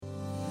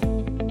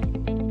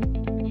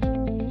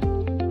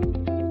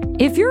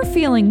If you're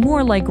feeling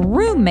more like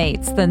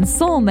roommates than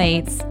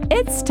soulmates,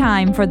 it's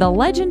time for the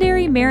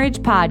Legendary Marriage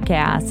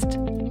Podcast.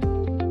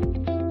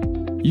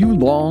 You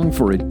long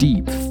for a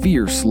deep,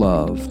 fierce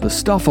love, the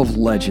stuff of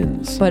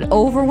legends. But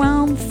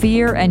overwhelm,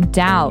 fear, and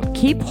doubt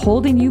keep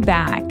holding you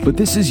back. But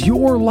this is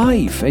your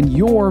life and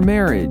your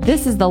marriage.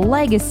 This is the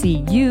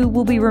legacy you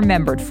will be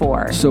remembered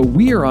for. So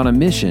we are on a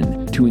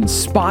mission to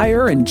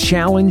inspire and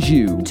challenge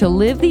you to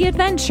live the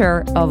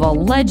adventure of a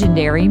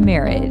legendary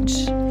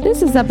marriage.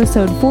 This is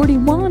episode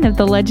 41 of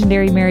the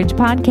Legendary Marriage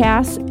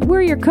Podcast.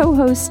 We're your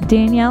co-hosts,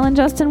 Danielle and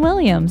Justin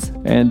Williams.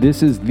 And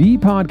this is the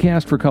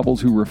podcast for couples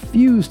who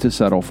refuse to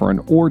settle for an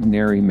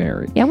ordinary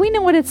marriage. Yeah, we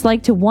know what it's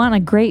like to want a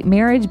great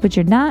marriage, but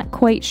you're not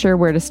quite sure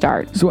where to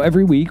start. So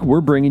every week, we're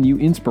bringing you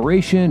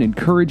inspiration,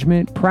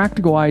 encouragement,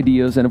 practical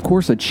ideas, and of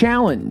course, a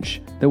challenge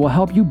that will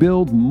help you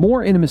build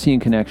more intimacy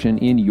and connection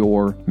in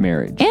your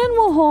marriage. And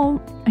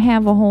we'll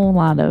have a whole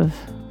lot of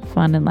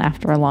fun and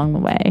laughter along the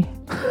way.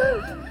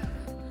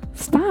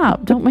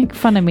 Stop. Don't make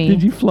fun of me.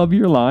 Did you flub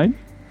your line?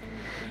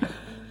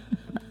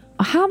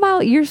 How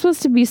about you're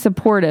supposed to be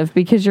supportive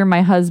because you're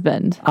my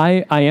husband?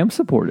 I am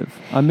supportive.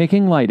 I'm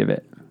making light of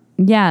it.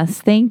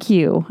 Yes, thank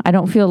you. I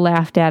don't feel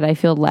laughed at. I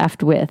feel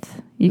laughed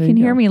with. You can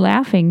hear me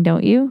laughing,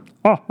 don't you?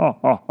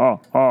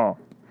 You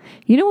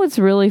know what's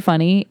really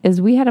funny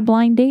is we had a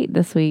blind date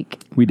this week.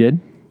 We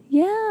did?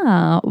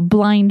 Yeah.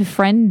 Blind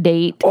friend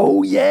date.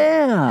 Oh,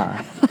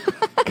 yeah.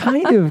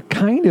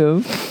 Kind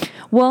of.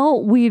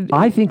 Well,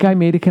 I think I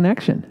made a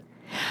connection.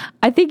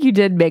 I think you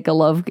did make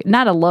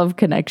not a love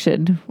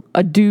connection,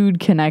 a dude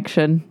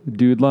connection.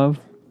 Dude love?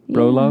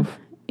 Bro love?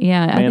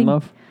 Yeah. Man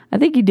love? I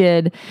think you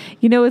did.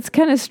 You know, it's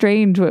kind of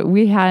strange.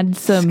 We had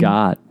some...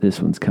 Scott,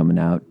 this one's coming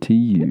out to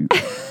you.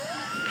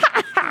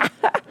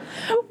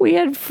 We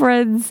had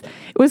friends.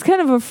 It was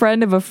kind of a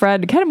friend of a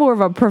friend, kind of more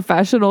of a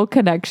professional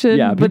connection.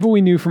 Yeah, people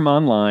we knew from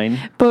online.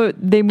 But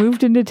they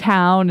moved into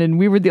town, and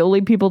we were the only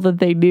people that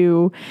they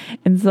knew.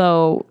 And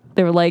so...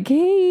 they were like,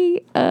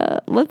 hey,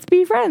 let's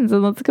be friends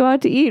and let's go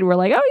out to eat. We're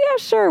like, oh, yeah,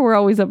 sure. We're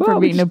always up for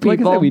meeting new people.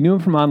 Like I said, we knew him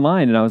from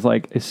online. And I was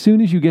like, as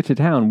soon as you get to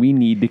town, we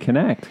need to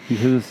connect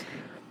because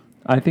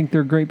I think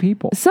they're great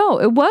people.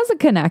 So it was a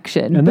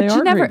connection. And they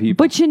are great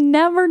people. But you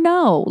never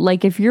know.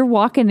 Like if you're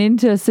walking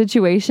into a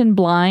situation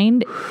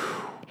blind,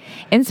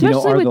 and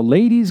especially are the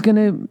ladies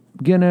gonna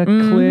click?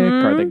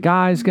 Are the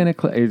guys gonna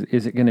click?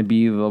 Is it gonna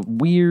be the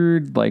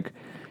weird, like,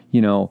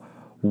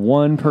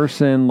 one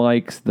person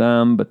likes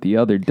them, but the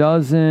other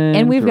doesn't.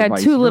 And we've got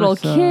two little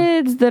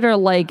kids that are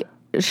like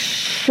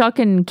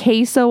shucking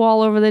queso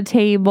all over the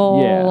table.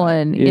 Yeah.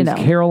 And is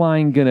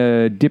Caroline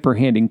gonna dip her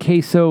hand in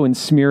queso and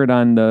smear it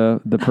on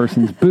the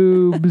person's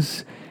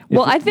boobs?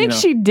 Well, I think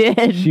she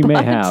did. She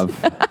may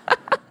have.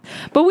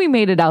 But we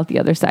made it out the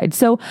other side.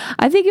 So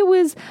I think it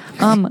was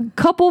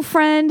couple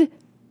friend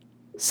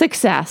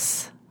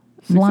success.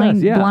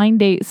 Blind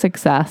date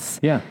success.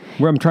 Yeah.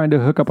 Where I'm trying to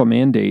hook up a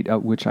man date,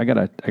 which I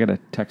gotta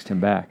text him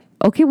back.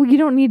 Okay, well, you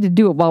don't need to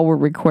do it while we're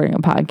recording a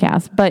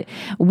podcast, but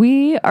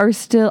we are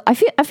still. I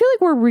feel like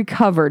we're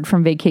recovered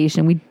from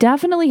vacation. We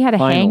definitely had a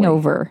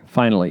hangover.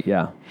 Finally,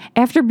 yeah.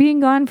 After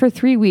being gone for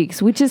 3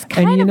 weeks, which is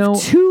kind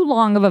of too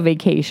long of a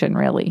vacation,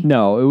 really.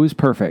 No, it was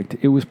perfect.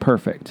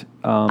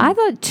 I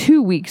thought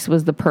 2 weeks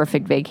was the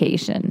perfect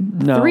vacation.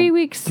 No, 3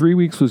 weeks. 3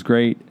 weeks was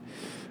great.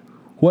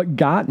 What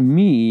got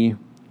me,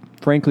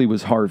 frankly,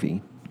 was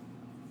Harvey.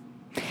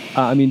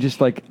 Just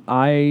like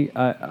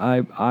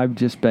I've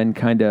just been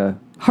kind of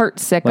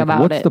heartsick about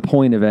it. What's the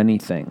point of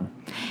anything?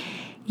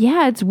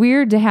 Yeah, it's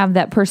weird to have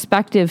that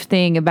perspective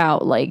thing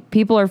about like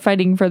people are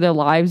fighting for their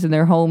lives and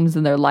their homes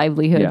and their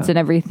livelihoods and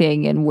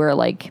everything, and we're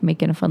like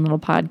making a fun little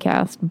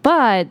podcast.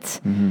 But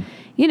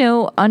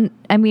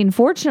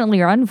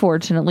fortunately or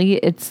unfortunately,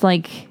 it's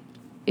like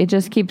it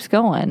just keeps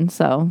going.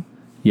 So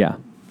yeah.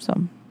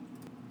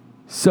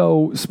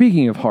 So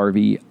speaking of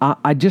Harvey,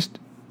 I just.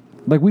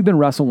 Like we've been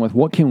wrestling with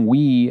what can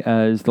we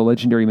as the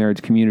Legendary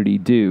Marriage community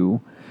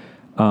do.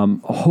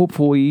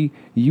 Hopefully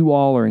you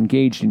all are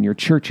engaged in your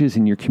churches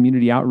and your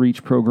community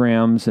outreach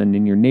programs and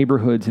in your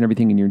neighborhoods and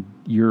everything, and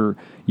you're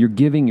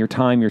giving your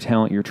time, your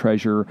talent, your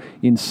treasure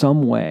in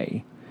some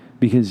way,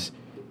 because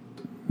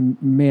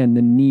man,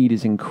 the need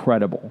is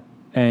incredible.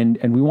 And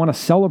we want to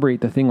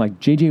celebrate the thing. Like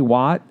JJ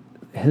Watt,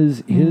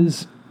 his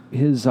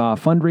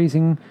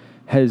fundraising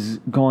has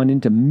gone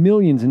into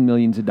millions and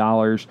millions of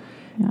dollars.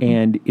 Yeah.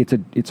 And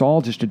it's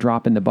all just a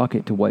drop in the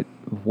bucket to what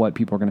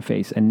people are going to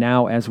face. And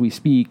now, as we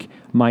speak,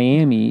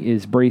 Miami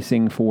is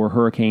bracing for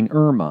Hurricane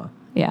Irma.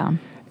 Yeah.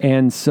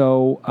 And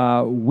so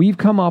we've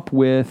come up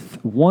with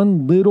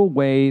one little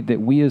way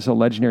that we as a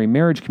Legendary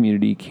Marriage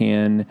community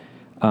can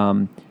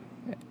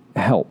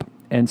help.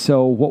 And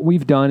so what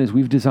we've done is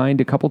we've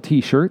designed a couple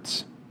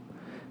T-shirts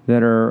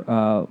that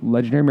are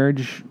Legendary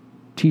Marriage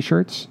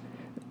T-shirts,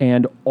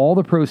 and all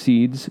the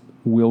proceeds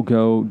will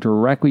go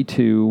directly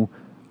to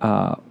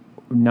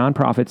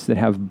nonprofits that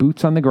have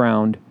boots on the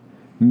ground,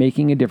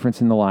 making a difference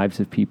in the lives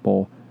of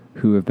people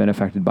who have been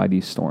affected by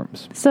these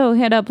storms. So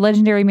hit up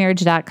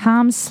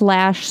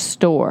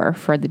legendarymarriage.com/store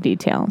for the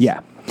details. Yeah.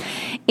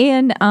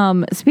 And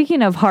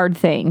speaking of hard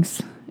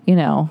things,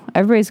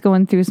 everybody's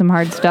going through some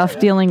hard stuff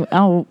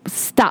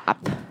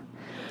stop.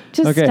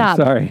 Just stop.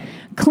 Sorry.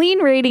 Clean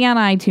rating on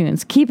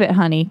iTunes. Keep it,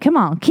 honey. Come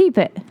on, keep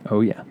it.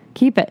 Oh, yeah.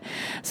 Keep it.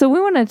 So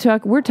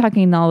we're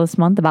talking all this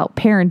month about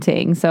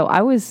parenting. So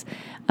I was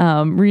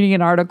reading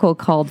an article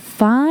called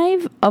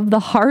 5 of the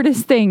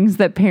hardest things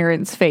that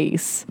parents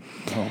face.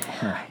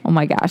 Oh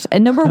my gosh.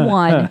 And number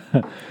 1,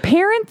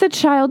 parent the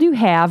child you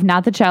have,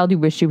 not the child you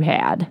wish you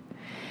had.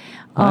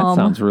 That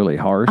sounds really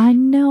harsh. I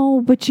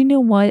know, but you know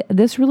what?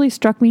 This really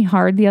struck me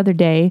hard the other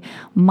day.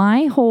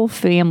 My whole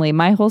family,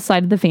 my whole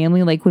side of the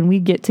family, like when we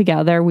get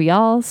together, we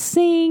all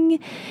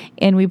sing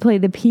and we play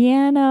the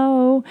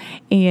piano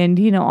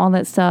and, all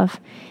that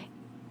stuff.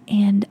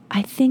 And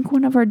I think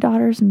one of our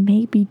daughters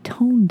may be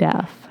tone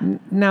deaf.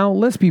 Now,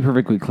 let's be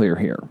perfectly clear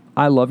here.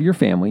 I love your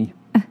family,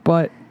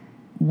 but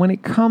when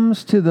it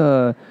comes to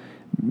the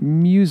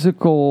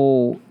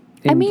musical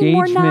engagement,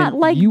 we're not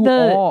like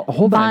the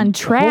Von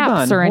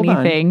Trapps or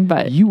anything,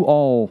 but you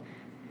all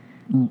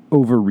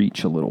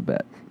overreach a little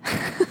bit.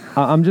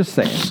 I'm just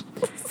saying.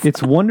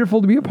 It's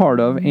wonderful to be a part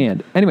of.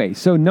 And anyway,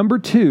 so number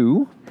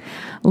 2.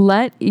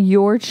 Let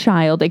your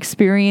child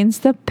experience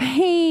the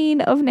pain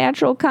of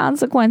natural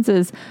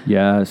consequences.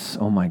 Yes.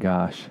 Oh my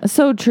gosh.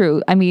 So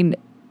true. I mean,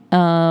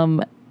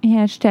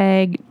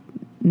 hashtag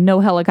no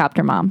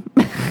helicopter mom.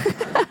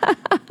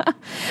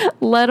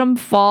 Let them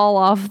fall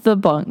off the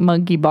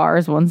monkey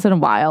bars once in a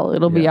while.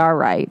 It'll be all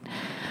right.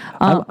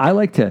 I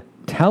like to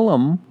tell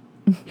them,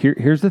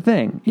 here's the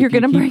thing. If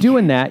you keep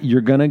doing that, you're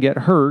going to get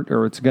hurt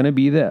or it's going to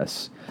be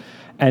this.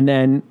 And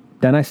then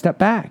I step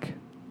back.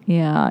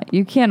 Yeah,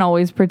 you can't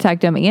always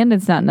protect them, and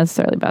it's not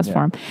necessarily best for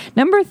them.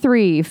 Number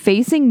 3,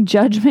 facing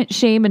judgment,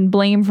 shame, and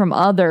blame from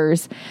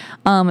others.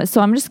 So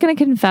I'm just going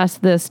to confess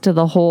this to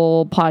the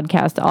whole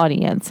podcast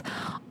audience.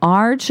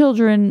 Our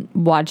children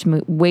watch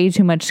way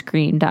too much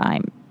screen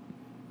time.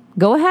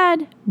 Go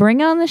ahead,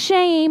 bring on the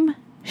shame.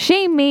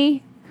 Shame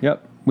me.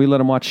 Yep, we let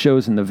them watch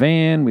shows in the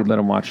van. We let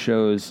them watch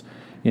shows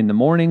in the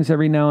mornings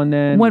every now and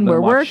then. When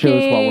we're working.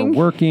 Shows while we're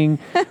working.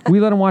 We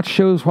let them watch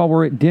shows while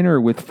we're at dinner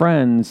with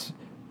friends.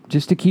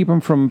 Just to keep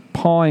them from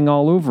pawing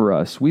all over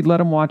us. We'd let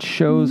them watch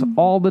shows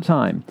all the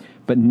time,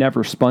 but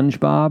never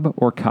SpongeBob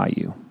or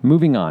Caillou.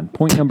 Moving on.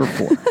 Point number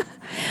 4.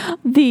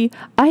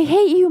 I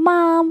hate you,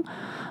 Mom.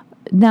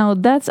 Now,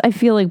 that's, I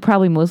feel like,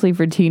 probably mostly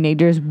for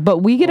teenagers,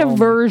 but we get a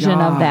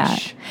version of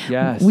that.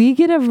 Yes. We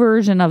get a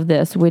version of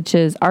this, which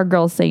is our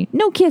girls say,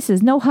 no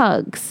kisses, no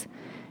hugs.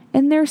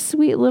 And they're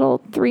sweet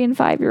little 3 and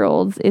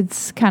 5-year-olds.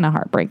 It's kind of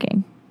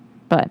heartbreaking.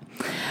 But,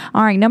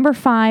 all right, number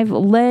 5,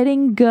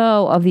 letting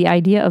go of the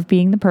idea of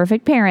being the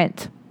perfect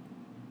parent.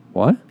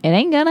 What? It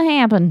ain't gonna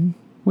happen.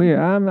 Wait,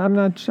 I'm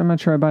not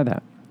sure I buy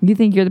that. You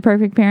think you're the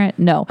perfect parent?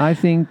 No. I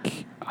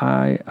think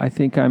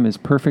I'm as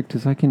perfect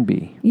as I can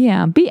be.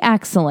 Yeah, be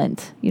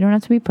excellent. You don't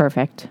have to be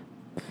perfect.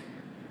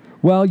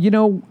 Well,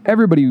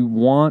 everybody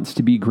wants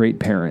to be great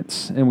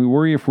parents, and we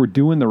worry if we're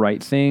doing the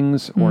right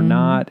things or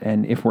not,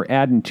 and if we're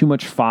adding too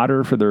much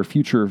fodder for their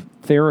future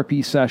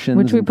therapy sessions.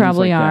 Which we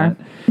probably are.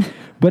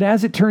 But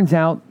as it turns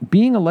out,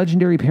 being a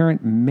legendary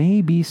parent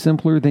may be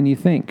simpler than you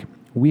think.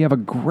 We have a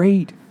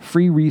great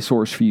free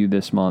resource for you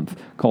this month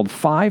called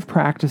 5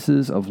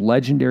 Practices of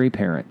Legendary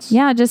Parents.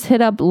 Yeah, just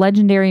hit up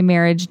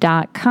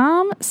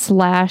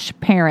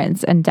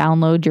legendarymarriage.com/parents and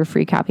download your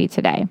free copy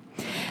today.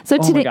 So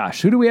today, oh my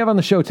gosh, who do we have on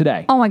the show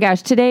today? Oh my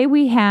gosh, today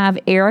we have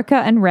Erica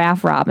and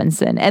Raph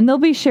Robinson, and they'll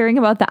be sharing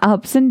about the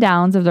ups and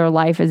downs of their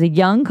life as a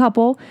young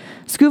couple,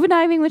 scuba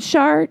diving with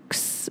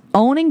sharks,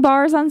 owning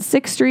bars on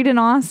 6th Street in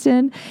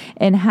Austin,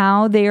 and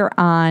how they are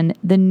on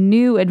the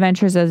new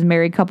adventures as a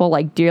married couple,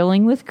 like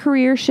dealing with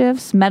career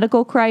shifts,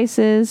 medical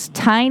crisis,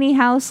 tiny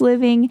house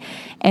living,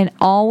 and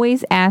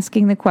always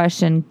asking the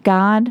question,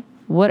 God,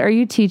 what are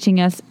you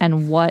teaching us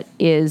and what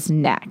is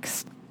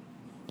next?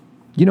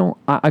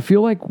 I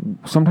feel like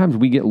sometimes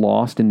we get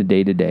lost in the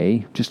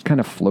day-to-day, just kind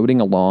of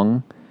floating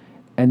along.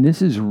 And this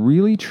is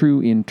really true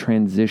in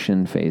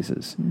transition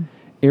phases.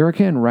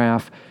 Erica and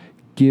Raph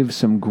give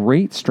some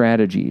great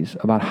strategies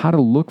about how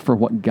to look for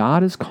what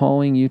God is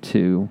calling you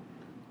to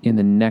in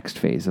the next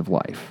phase of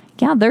life.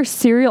 Yeah, they're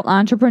serial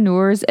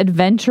entrepreneurs,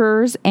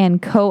 adventurers,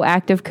 and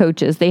co-active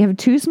coaches. They have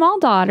 2 small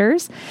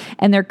daughters,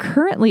 and they're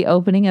currently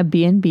opening a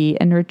B&B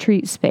and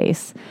retreat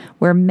space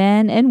where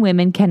men and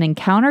women can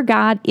encounter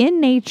God in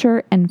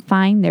nature and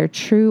find their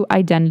true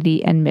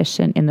identity and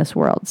mission in this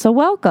world. So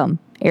welcome,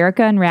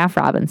 Erica and Raph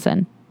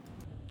Robinson.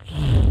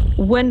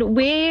 When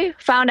we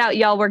found out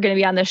y'all were going to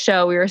be on the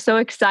show, we were so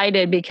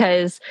excited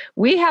because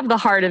we have the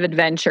heart of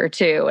adventure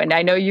too. And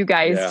I know you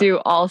guys do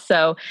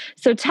also.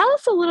 So tell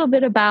us a little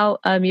bit about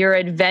your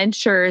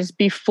adventures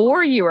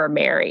before you were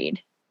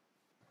married.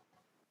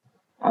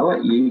 I'll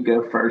let you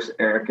go first,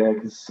 Erica,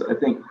 because I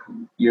think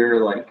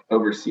your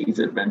overseas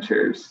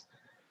adventures,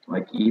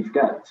 you've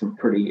got some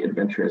pretty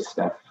adventurous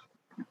stuff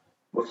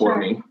before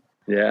me.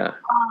 Yeah.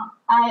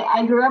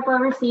 I grew up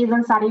overseas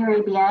in Saudi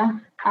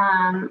Arabia.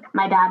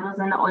 My dad was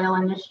in the oil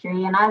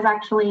industry, and I was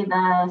actually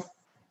the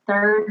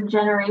 3rd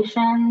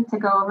generation to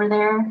go over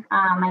there.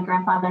 My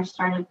grandfather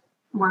started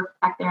work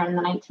back there in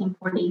the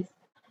 1940s.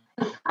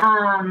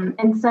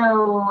 And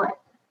so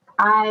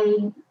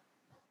I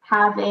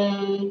have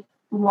a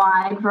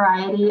wide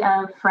variety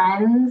of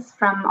friends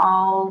from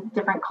all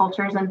different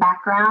cultures and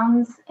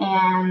backgrounds,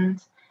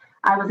 and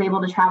I was able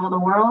to travel the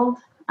world.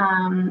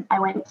 I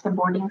went to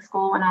boarding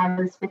school when I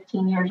was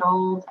 15 years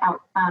old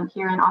out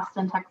here in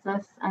Austin,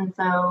 Texas. And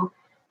so,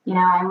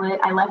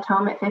 I left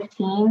home at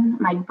 15.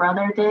 My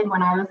brother did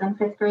when I was in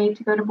 5th grade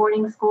to go to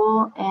boarding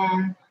school,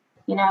 and,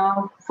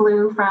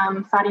 flew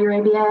from Saudi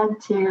Arabia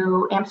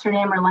to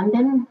Amsterdam or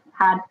London,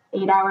 had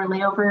 8-hour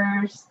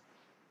layovers,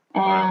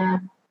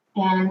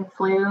 and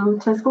flew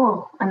to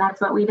school. And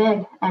that's what we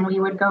did. And we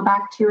would go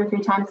back 2 or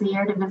 3 times a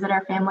year to visit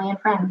our family and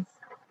friends.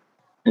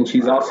 And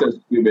she's also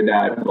scuba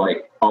dived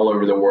all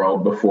over the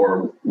world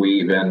before we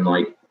even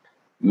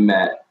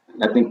met.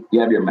 I think you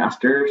have your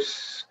master's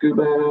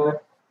scuba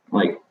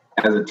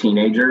as a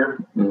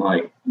teenager,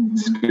 and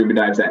scuba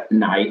dives at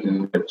night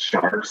and with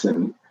sharks,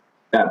 and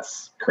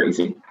that's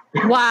crazy.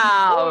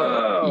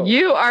 Wow. Whoa.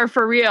 You are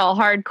for real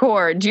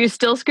hardcore. Do you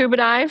still scuba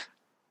dive?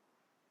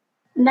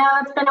 No,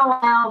 it's been a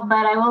while,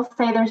 but I will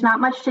say there's not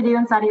much to do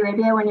in Saudi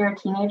Arabia when you're a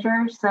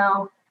teenager.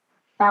 So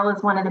that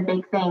was one of the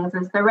big things,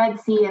 is the Red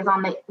Sea is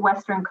on the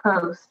western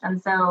coast.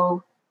 And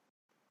so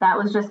that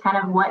was just kind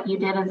of what you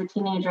did as a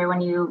teenager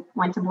when you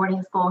went to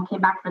boarding school and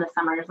came back for the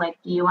summers. Do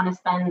you want to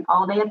spend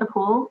all day at the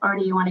pool, or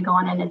do you want to go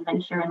on an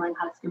adventure and learn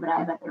how to scuba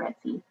dive at the Red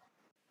Sea?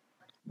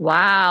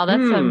 Wow,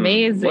 that's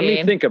amazing. Let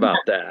me think about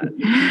that.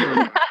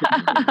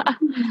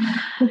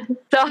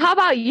 So how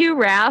about you,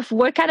 Raph?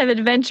 What kind of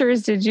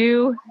adventures did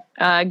you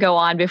go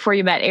on before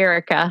you met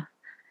Erica?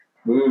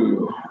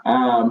 Ooh,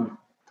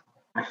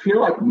 I feel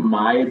like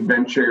my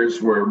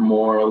adventures were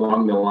more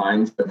along the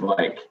lines of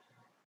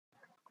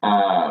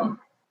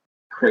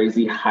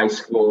crazy high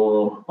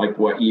school,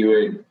 what you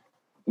would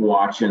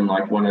watch in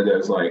one of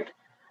those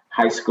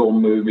high school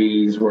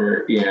movies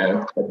where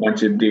a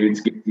bunch of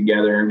dudes get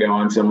together and go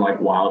on some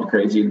wild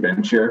crazy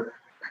adventure.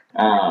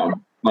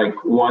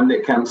 One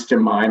that comes to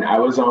mind, I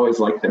was always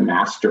the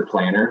master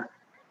planner,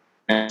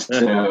 and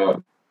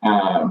so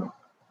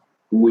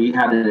we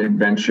had an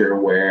adventure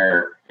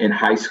where in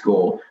high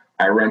school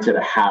I rented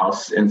a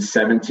house, and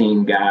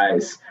 17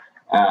 guys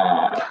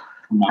from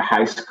my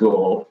high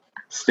school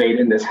stayed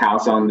in this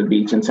house on the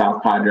beach in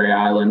South Padre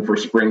Island for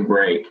spring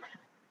break.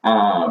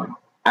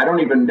 I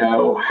don't even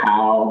know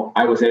how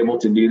I was able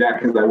to do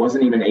that because I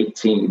wasn't even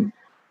 18.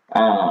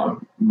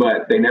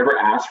 But they never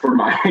asked for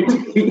my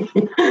ID.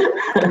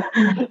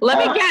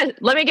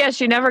 Let me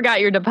guess. You never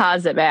got your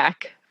deposit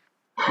back.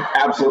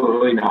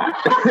 Absolutely not.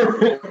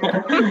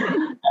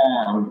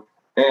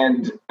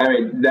 And I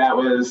mean, that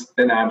was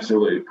an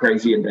absolute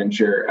crazy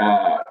adventure.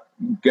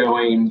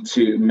 Going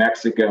to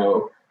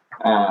Mexico,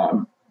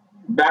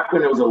 back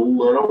when it was a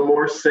little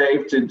more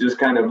safe to just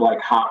kind of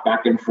hop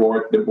back and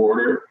forth the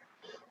border.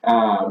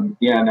 And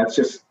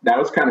that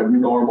was kind of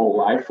normal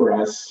life for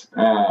us.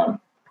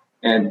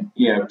 And,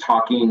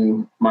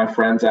 talking my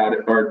friends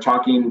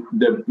talking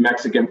the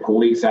Mexican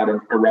police out of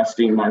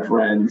arresting my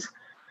friends.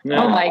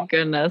 Oh my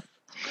goodness.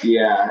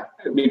 Yeah,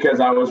 because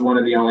I was one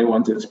of the only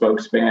ones that spoke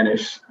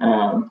Spanish.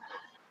 And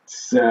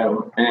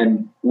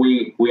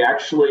we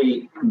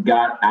actually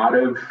got out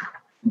of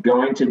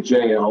going to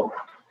jail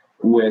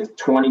with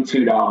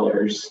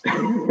 $22.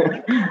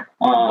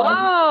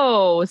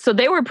 Whoa! So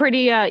they were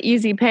pretty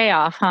easy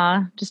payoff,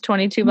 huh? Just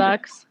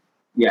 $22.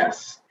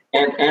 Yes,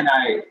 and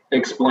I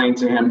explained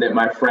to him that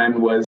my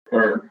friend was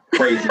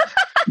crazy.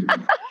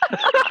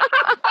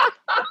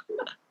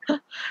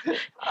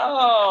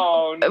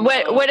 Oh, no.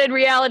 When in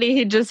reality,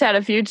 he just had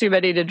a few too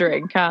many to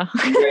drink, huh?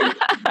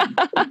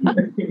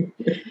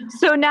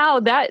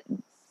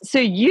 So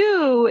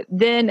you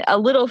then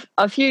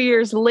a few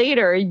years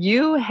later,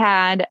 you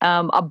had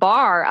a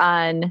bar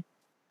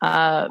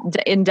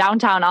in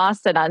downtown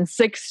Austin on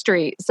 6th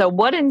Street. So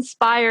what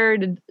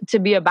inspired to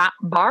be a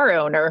bar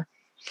owner?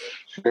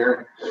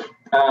 Sure.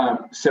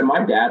 So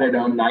my dad had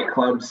owned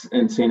nightclubs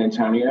in San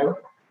Antonio.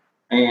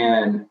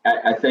 And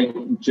I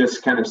think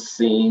just kind of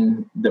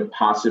seeing the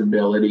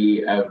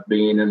possibility of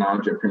being an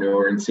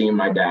entrepreneur and seeing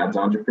my dad's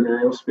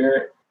entrepreneurial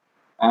spirit.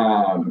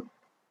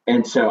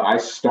 And so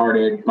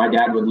my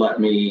dad would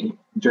let me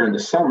during the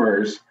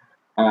summers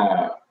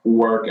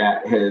work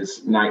at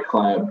his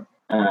nightclub,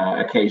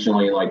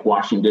 occasionally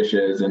washing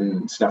dishes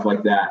and stuff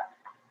like that.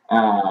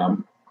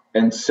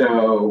 And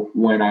so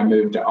when I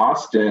moved to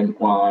Austin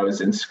while I was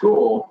in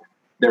school,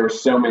 there were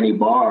so many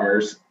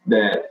bars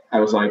that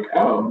I was like,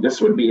 oh, this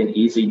would be an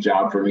easy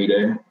job for me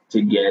to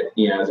get,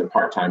 as a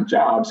part-time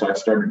job. So I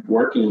started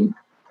working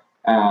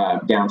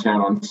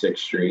downtown on 6th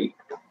Street,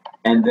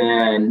 and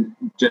then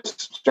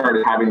just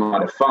started having a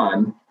lot of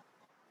fun.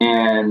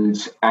 And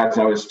as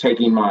I was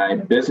taking my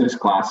business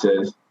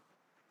classes,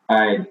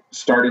 I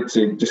started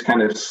to just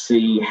kind of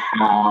see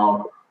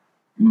how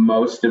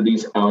most of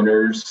these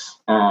owners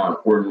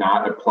were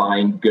not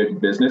applying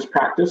good business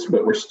practice,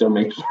 but were still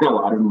making a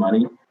lot of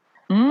money.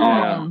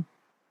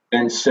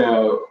 And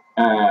so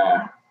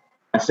I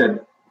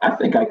said, I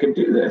think I could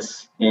do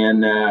this.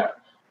 And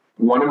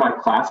one of my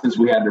classes,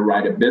 we had to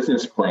write a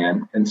business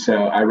plan. And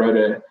so I wrote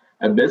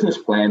a business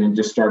plan and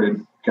just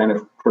started kind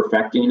of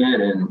perfecting it.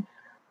 And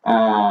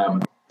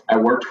I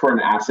worked for an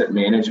asset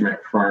management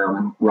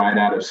firm right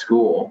out of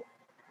school,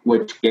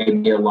 which gave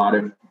me a lot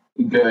of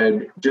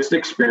good just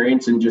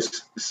experience and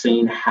just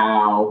seeing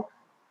how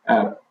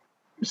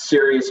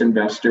serious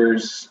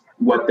investors,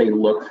 what they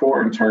look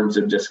for in terms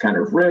of just kind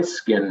of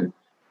risk and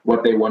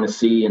what they want to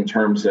see in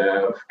terms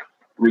of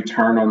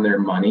return on their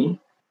money.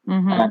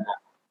 Mm-hmm.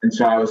 And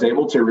so I was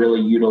able to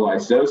really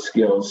utilize those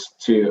skills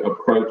to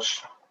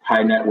approach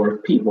high net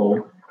worth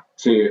people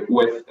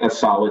with a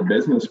solid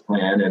business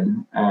plan.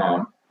 And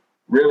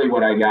really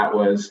what I got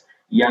was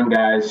young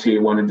guys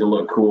who wanted to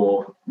look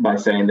cool by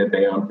saying that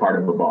they owned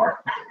part of a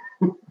bar.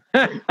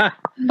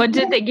 But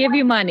did they give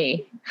you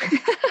money?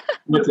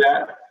 What's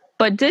that?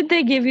 But did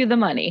they give you the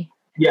money?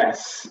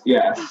 Yes.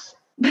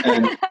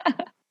 And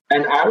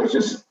I was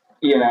just,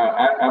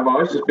 I've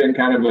always just been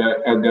kind of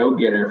a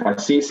go-getter. If I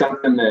see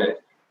something that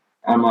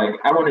I'm like,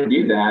 I want to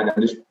do that,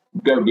 I just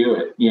go do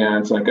it.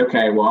 It's like,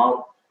 okay,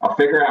 well, I'll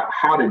figure out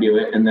how to do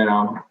it and then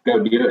I'll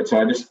go do it. So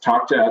I just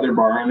talked to other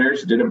bar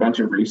owners, did a bunch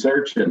of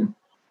research, and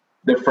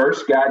the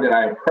first guy that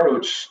I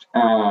approached,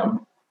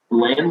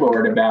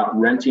 landlord, about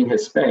renting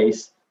his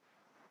space,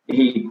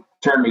 he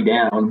turned me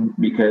down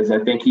because I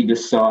think he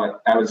just saw it.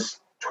 I was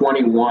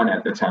 21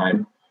 at the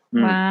time.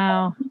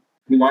 Wow.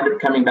 He wound up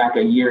coming back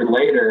a year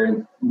later,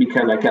 and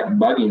because I kept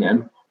bugging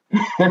him,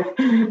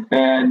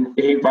 and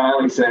he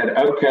finally said,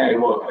 okay,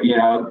 well,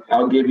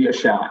 I'll give you a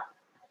shot.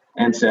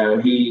 And so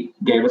he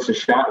gave us a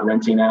shot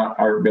renting out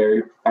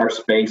our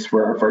space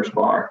for our first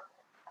bar.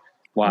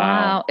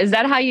 Wow. Is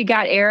that how you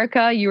got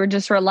Erica? You were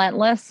just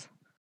relentless?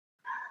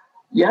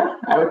 Yeah,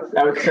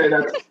 I would say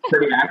that's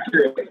pretty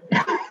accurate.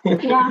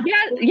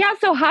 Yeah.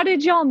 So how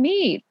did y'all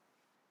meet?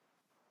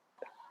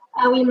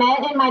 We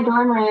met in my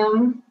dorm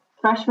room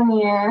freshman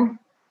year.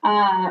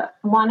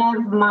 One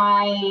of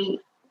my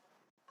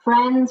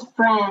friends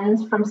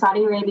from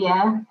Saudi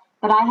Arabia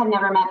that I had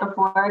never met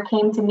before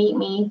came to meet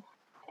me.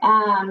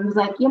 Was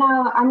like,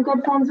 I'm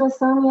good friends with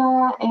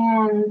Sonia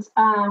and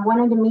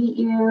wanted to meet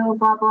you,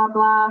 blah, blah,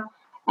 blah.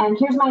 And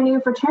here's my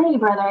new fraternity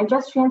brother. I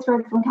just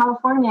transferred from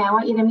California. I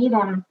want you to meet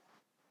him.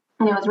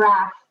 And it was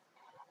Raph.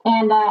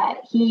 And I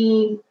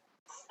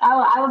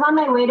was on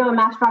my way to a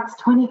Matchbox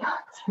 20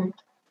 concert.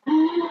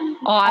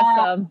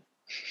 Awesome.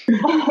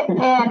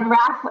 And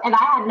Raph and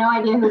I had no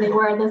idea who they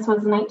were. This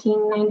was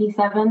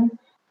 1997.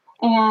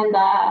 And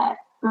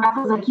Raph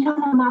was like, you don't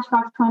know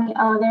Matchbox 20?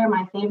 Oh, they're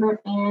my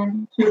favorite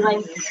band. He's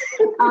like,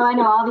 oh, I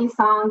know all these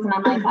songs. And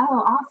I'm like,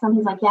 oh, awesome.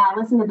 He's like, yeah,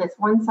 listen to this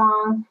one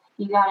song.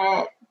 You got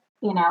it,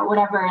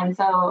 whatever. And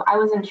so I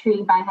was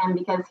intrigued by him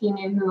because he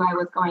knew who I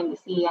was going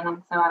to see.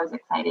 And so I was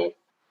excited.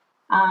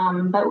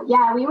 But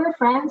yeah, we were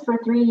friends for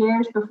 3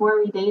 years before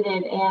we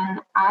dated.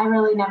 And I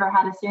really never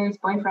had a serious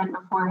boyfriend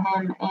before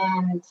him.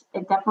 And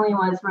it definitely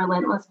was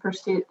relentless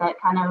pursuit that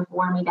kind of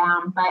wore me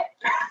down. But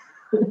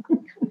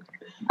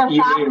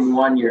you even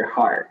won your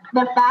heart.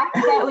 The fact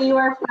that we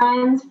were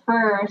friends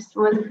first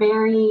was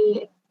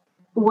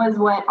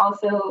what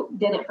also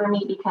did it for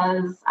me,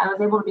 because I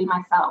was able to be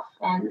myself,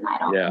 and I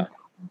don't think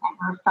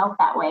I ever felt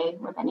that way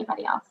with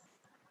anybody else.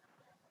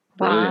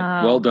 Brilliant.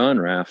 Wow. Well done,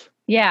 Raph.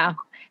 Yeah.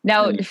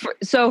 Now,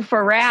 so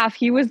for Raph,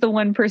 he was the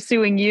one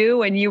pursuing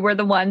you, and you were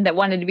the one that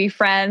wanted to be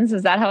friends.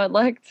 Is that how it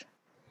looked?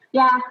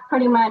 Yeah,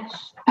 pretty much.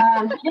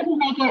 He didn't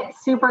make it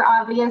super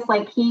obvious.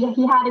 Like he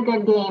had a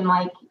good game.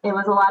 Like it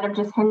was a lot of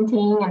just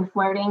hinting and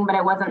flirting, but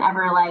it wasn't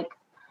ever like,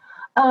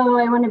 oh,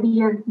 I want to be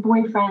your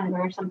boyfriend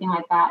or something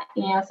like that.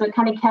 So it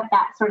kind of kept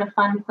that sort of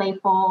fun,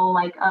 playful,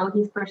 like, oh,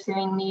 he's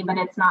pursuing me, but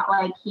it's not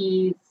like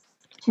he's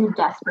too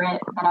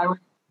desperate that I would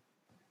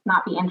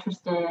not be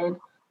interested.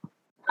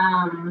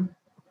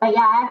 But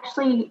yeah, I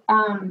actually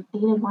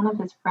dated one of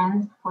his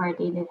friends before I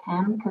dated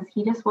him because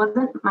he just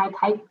wasn't my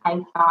type,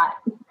 I thought.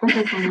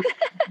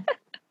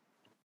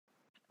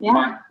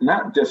 Yeah.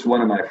 Not just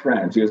one of my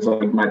friends. He was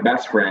like my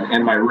best friend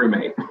and my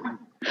roommate.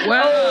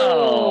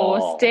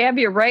 Whoa! Stab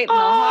you right in the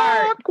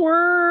heart.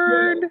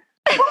 Awkward.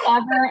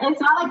 Whatever. It's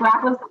not like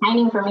Raph was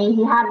pining for me.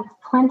 He had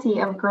plenty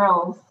of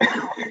girls.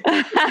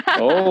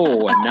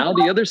 Oh, and now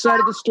the other side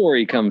of the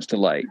story comes to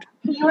light.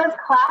 He was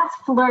class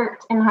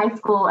flirt in high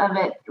school of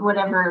it,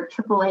 whatever,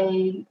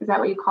 AAA, is that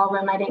what you call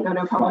them? I didn't go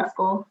to public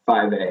school.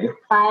 5A.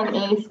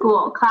 5A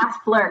school, class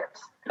flirt.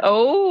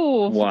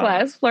 Oh, wow.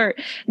 Class flirt.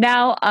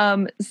 Now,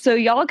 so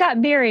y'all got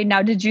married.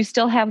 Now, did you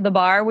still have the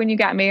bar when you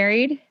got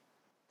married?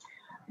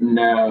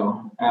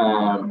 No.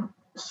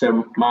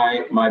 So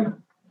my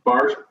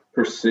bar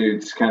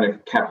pursuits kind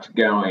of kept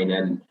going,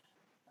 and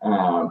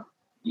I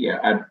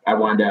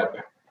wound up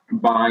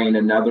buying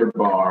another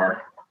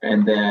bar,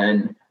 and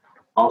then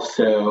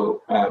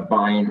also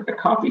buying a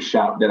coffee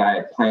shop that I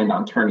had planned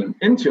on turning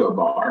into a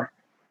bar.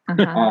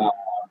 Uh-huh.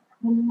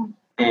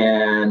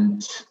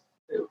 And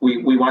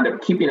we wound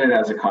up keeping it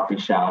as a coffee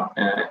shop,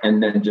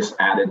 and then just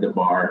added the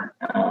bar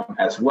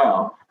as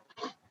well.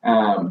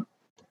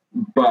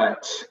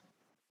 But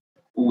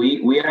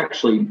we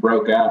actually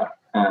broke up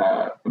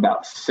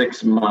about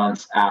 6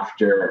 months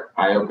after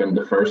I opened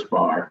the first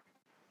bar.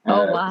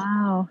 Oh,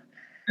 wow.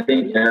 I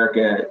think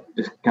Erica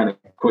just kind of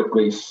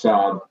quickly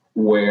saw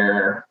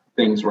where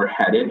things were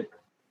headed,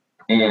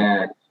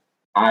 and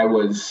I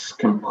was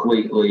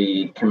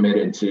completely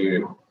committed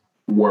to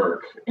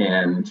work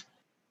and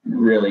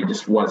really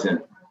just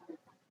wasn't,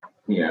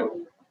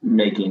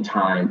 making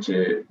time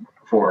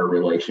for a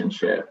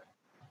relationship.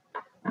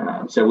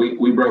 So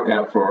we broke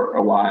up for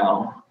a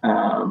while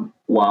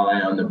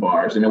I owned the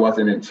bars, and it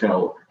wasn't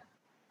until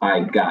I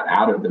got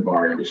out of the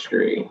bar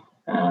industry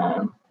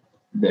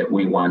that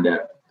we wound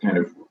up kind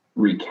of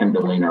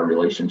rekindling our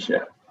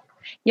relationship.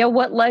 Yeah,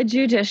 what led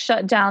you to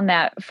shut down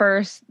that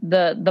first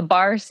the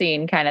bar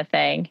scene kind of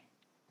thing?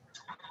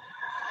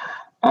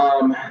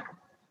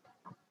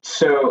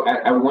 So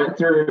I went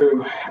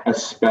through a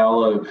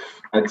spell of,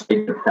 I'd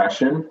say,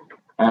 depression,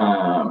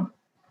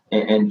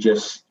 and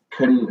just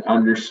couldn't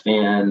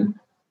understand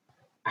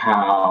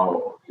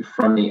how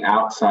from the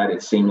outside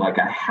it seemed like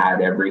I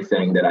had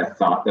everything that I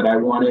thought that I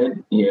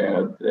wanted.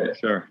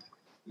 Sure.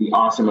 The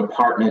awesome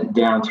apartment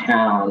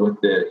downtown with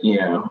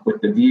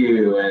the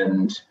view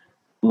and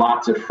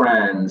lots of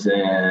friends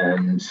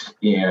and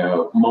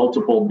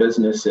multiple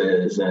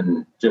businesses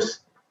and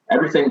just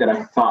everything that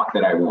I thought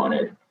that I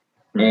wanted.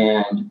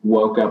 And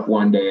woke up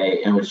one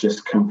day and was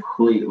just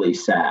completely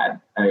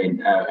sad. I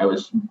mean, I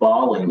was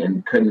bawling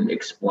and couldn't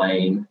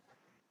explain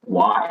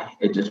why.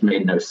 It just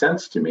made no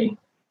sense to me.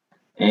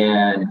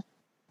 And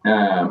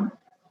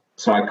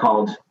so I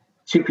called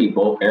two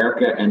people,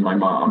 Erica and my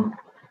mom.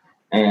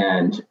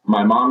 And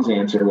my mom's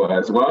answer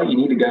was, well, you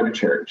need to go to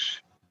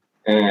church.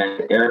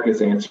 And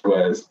Erica's answer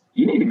was,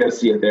 you need to go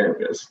see a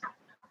therapist.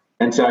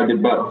 And so I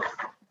did both.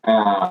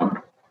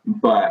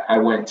 But I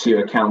went to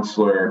a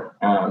counselor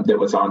that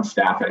was on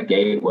staff at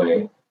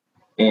Gateway,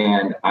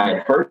 and I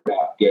had heard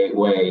about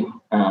Gateway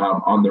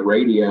on the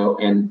radio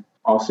and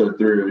also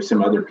through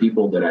some other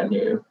people that I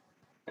knew.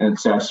 And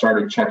so I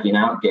started checking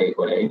out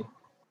Gateway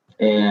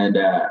and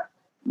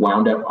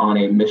wound up on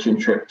a mission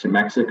trip to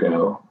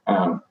Mexico.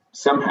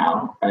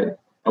 Somehow, I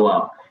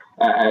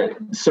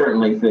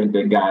certainly think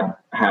that God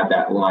had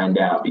that lined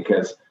out,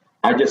 because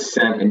I just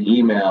sent an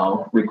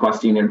email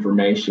requesting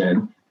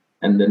information.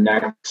 And the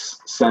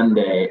next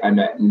Sunday, I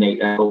met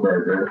Nate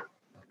Edelberger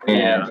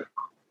and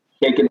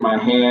shaking my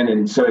hand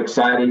and so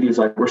excited. He's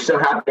like, we're so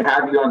happy to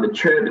have you on the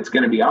trip. It's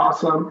going to be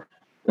awesome.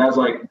 And I was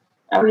like,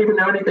 I don't even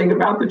know anything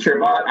about the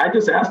trip. I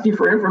just asked you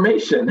for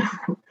information.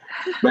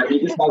 But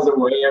he just has a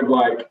way of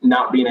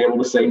not being able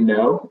to say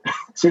no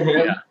to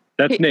him. Yeah,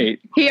 that's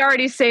Nate. He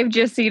already saved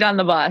you a seat on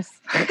the bus.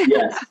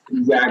 Yes,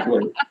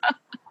 exactly.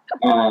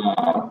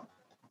 And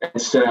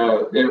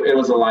so it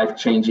was a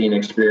life-changing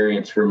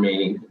experience for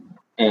me.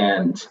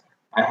 And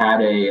I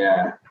had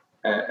a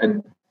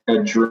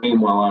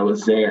dream while I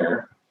was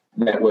there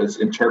that was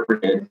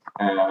interpreted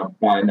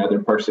by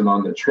another person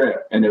on the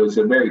trip, and it was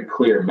a very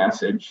clear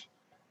message.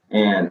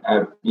 And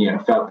I,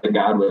 felt that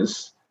God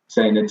was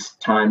saying it's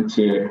time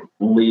to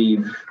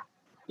leave,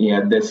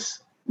 this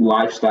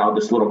lifestyle,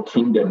 this little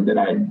kingdom that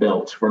I had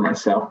built for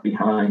myself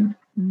behind.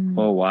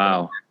 Oh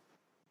wow!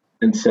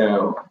 And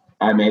so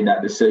I made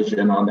that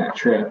decision on that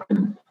trip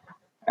and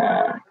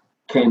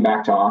came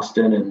back to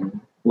Austin and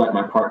let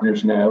my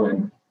partners know,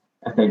 and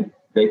I think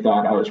they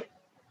thought I was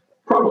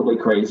probably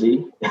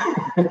crazy.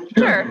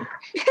 Sure.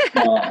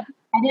 I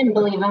didn't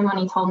believe him when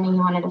he told me he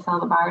wanted to sell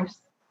the bars.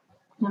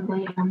 I didn't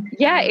believe him.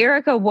 Yeah,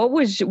 Erica, what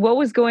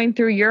was going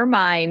through your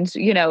mind?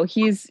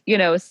 He's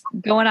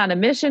going on a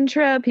mission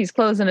trip. He's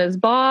closing his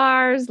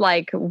bars.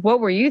 What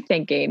were you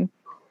thinking?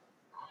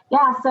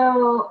 Yeah,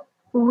 so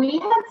we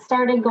had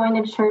started going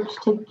to church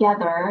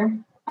together.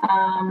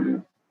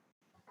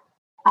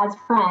 As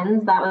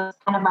friends, that was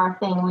kind of our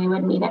thing. We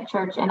would meet at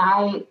church, and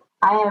I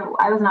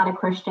was not a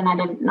Christian. I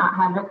did not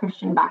have a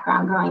Christian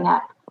background growing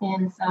up,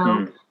 and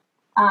so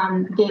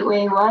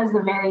Gateway was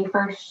the very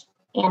first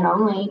and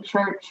only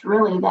church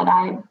really that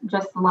I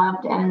just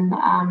loved and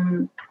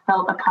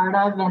felt a part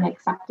of and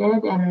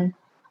accepted, and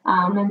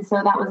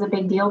so that was a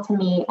big deal to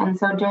me. And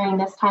so during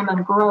this time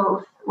of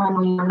growth, when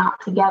we were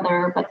not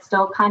together, but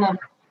still kind of,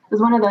 it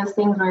was one of those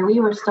things where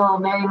we were still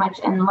very much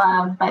in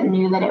love, but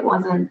knew that it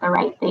wasn't the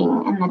right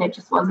thing and that it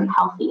just wasn't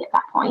healthy at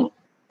that point.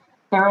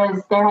 There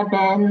had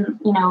been,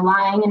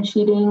 lying and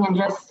cheating, and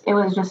it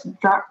was just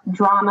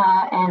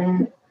drama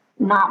and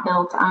not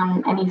built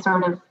on any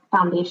sort of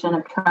foundation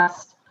of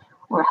trust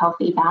or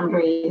healthy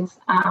boundaries.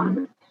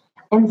 And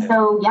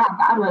so,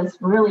 God was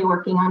really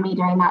working on me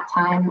during that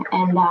time.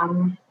 And,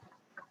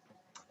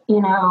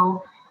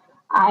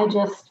 I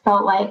just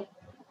felt like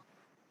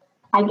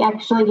I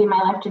actually gave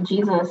my life to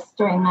Jesus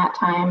during that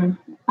time.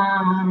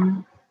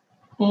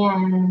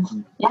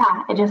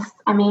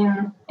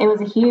 It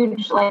was a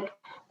huge,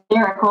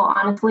 miracle,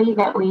 honestly,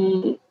 that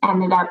we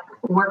ended up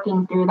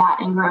working through that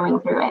and growing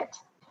through it.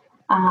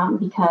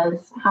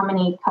 Because how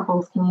many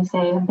couples can you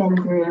say have been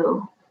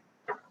through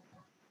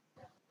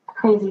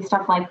crazy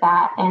stuff like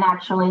that and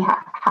actually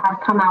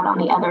have come out on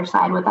the other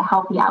side with a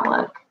healthy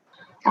outlook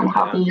and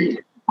healthy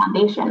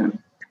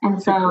foundation?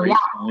 And so, yeah.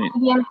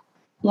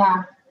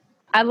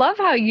 I love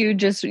how you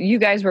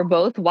guys were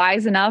both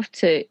wise enough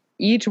to,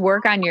 each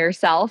work on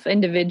yourself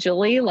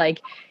individually.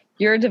 Like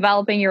you're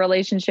developing your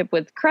relationship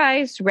with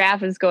Christ.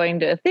 Raph is going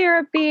to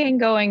therapy and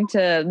going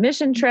to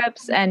mission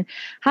trips. And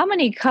how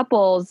many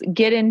couples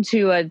get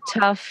into a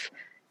tough,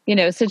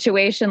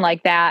 situation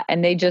like that,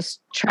 and they just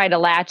try to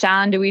latch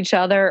on to each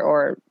other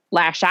or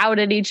lash out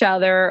at each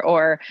other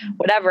or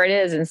whatever it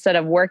is, instead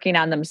of working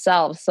on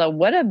themselves. So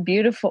what a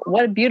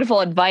beautiful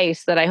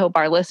advice that I hope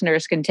our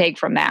listeners can take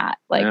from that.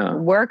 Like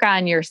work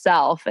on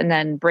yourself and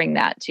then bring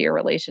that to your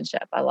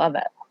relationship. I love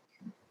it.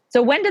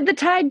 So when did the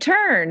tide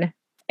turn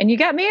and you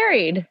got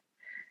married?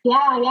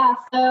 Yeah.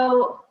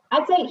 So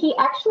I'd say he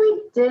actually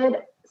did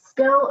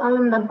still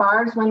own the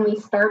bars when we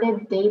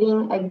started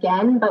dating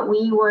again, but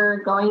we were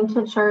going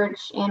to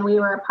church and we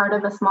were a part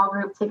of a small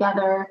group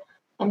together.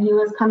 And he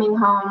was coming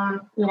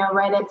home,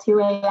 right at 2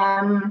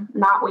 a.m.,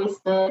 not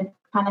wasted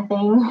kind of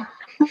thing.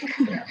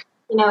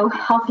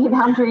 Healthy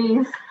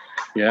boundaries.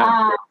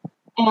 Yeah.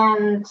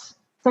 And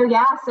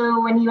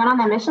so when he went on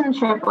that mission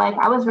trip, like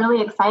I was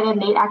really excited.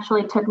 Nate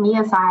actually took me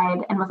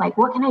aside and was like,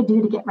 what can I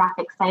do to get Raph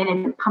excited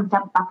and pumped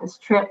up about this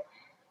trip?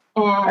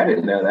 And I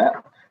didn't know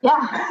that.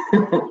 Yeah.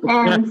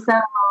 And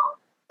so,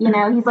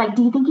 he's like,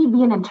 do you think he'd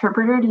be an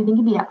interpreter? Do you think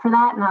he'd be up for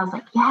that? And I was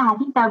like, yeah, I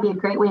think that would be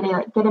a great way to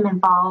like get him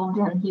involved.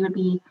 And he would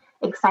be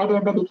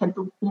excited that he could,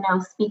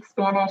 speak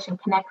Spanish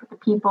and connect with the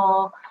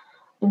people.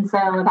 And so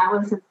that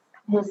was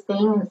his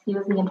thing, he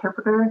was the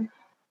interpreter.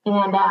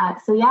 And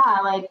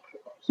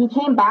he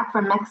came back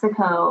from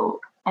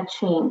Mexico a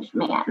changed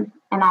man.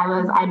 And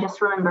I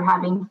just remember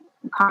having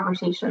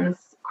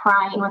conversations,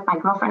 crying with my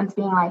girlfriends,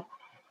 being like,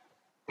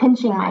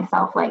 pinching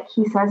myself, like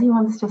he says he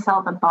wants to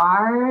sell the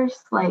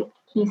bars, like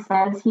he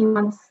says he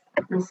wants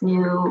this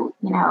new,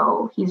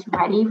 he's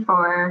ready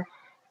for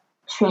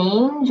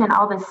change and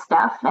all this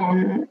stuff.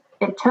 And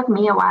it took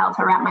me a while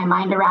to wrap my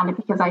mind around it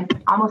because I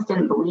almost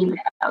didn't believe it.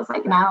 I was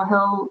like, now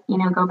he'll,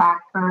 go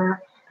back,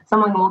 or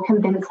someone will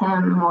convince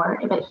him,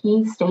 but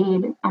he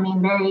stayed,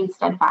 very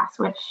steadfast,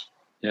 which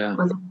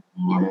was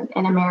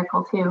in a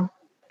miracle too.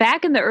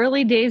 Back in the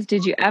early days,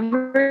 did you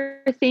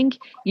ever think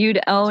you'd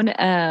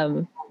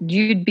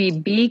be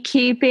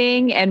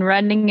beekeeping and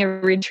running a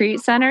retreat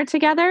center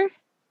together?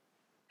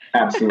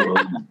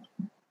 Absolutely.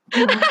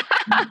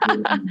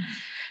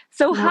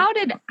 So how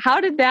did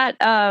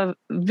that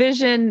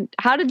vision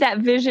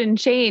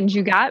change?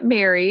 You got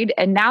married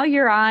and now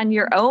you're on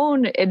your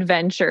own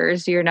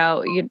adventures. You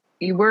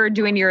were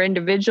doing your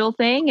individual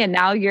thing and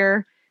now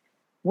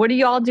what are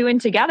you all doing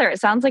together? It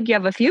sounds like you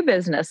have a few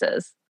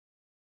businesses.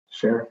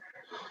 Sure.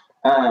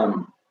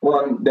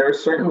 Well, there are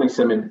certainly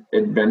some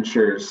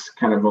adventures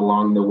kind of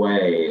along the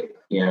way,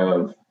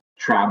 of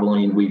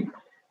traveling. We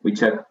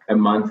took a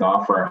month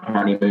off our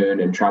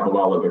honeymoon and traveled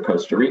all over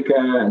Costa Rica.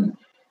 And,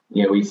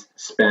 we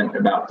spent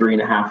about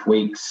 3.5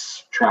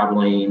 weeks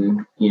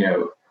traveling,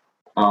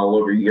 all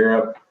over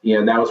Europe.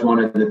 That was one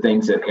of the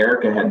things that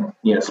Erica had,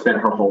 spent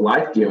her whole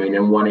life doing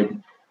and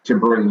wanted to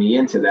bring me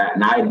into that.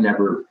 And I had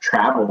never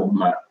traveled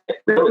much,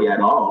 really at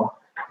all,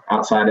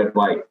 outside of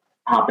like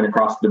hopping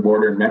across the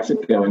border in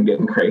Mexico and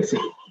getting crazy.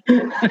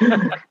 And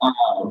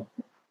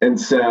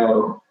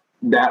so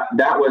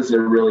that was a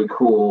really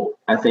cool,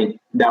 I think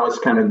that was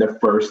kind of the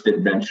first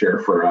adventure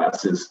for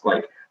us, is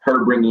like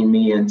her bringing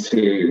me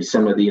into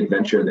some of the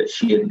adventure that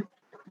she had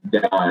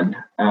done.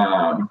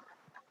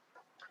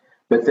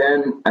 But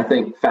then I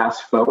think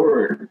fast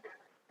forward,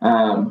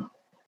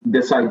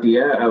 this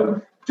idea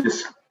of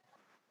just,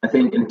 I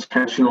think,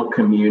 intentional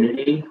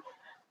community.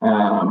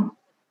 There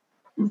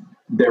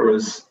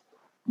was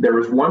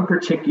one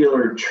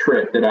particular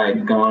trip that I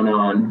had gone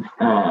on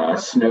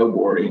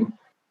snowboarding,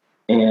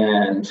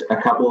 and a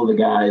couple of the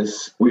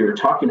guys, we were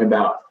talking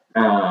about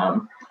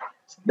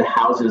the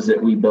houses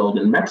that we build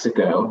in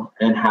Mexico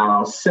and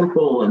how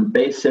simple and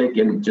basic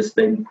and just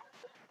they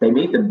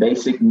meet the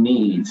basic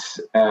needs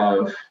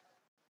of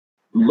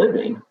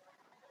living,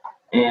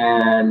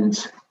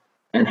 and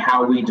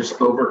how we just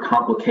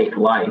overcomplicate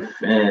life,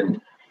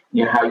 and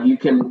how you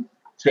can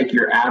take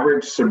your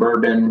average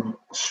suburban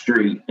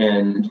street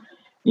and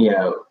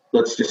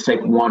let's just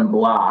take one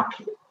block,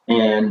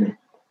 and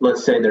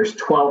let's say there's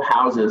 12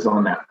 houses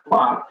on that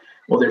block.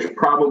 Well, there's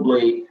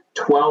probably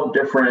 12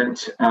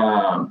 different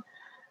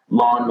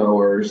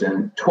lawnmowers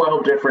and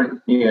 12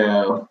 different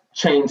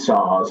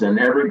chainsaws, and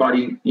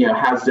everybody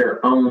has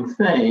their own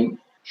thing.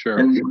 Sure.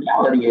 And the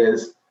reality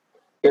is,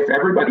 if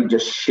everybody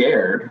just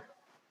shared,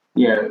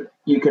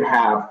 you could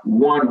have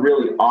one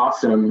really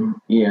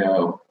awesome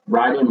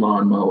riding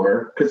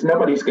lawnmower, because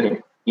nobody's going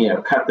to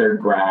cut their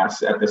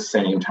grass at the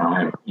same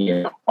time,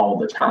 all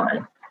the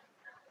time.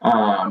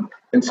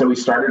 And so we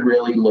started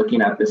really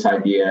looking at this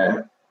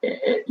idea,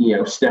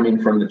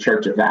 stemming from the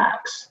Church of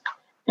Acts,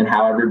 and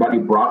how everybody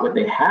brought what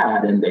they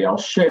had and they all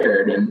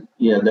shared. And,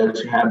 those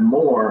who had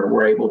more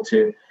were able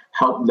to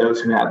help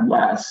those who had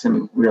less.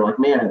 And we were like,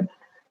 man,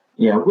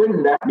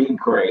 wouldn't that be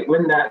great?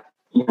 Wouldn't that,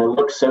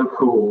 look so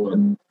cool?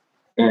 And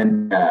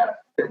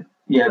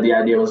the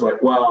idea was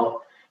like,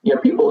 well,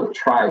 people have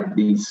tried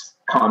these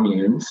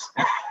communes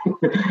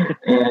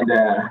and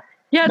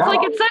it's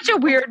like, it's such a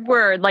weird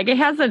word. Like, it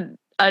has a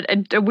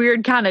a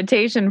weird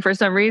connotation for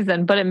some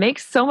reason, but it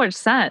makes so much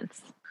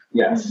sense.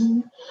 Yes.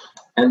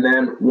 And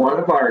then one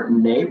of our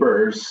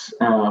neighbors,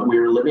 we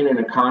were living in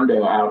a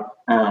condo out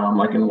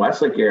like in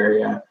Westlake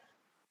area,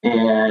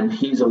 and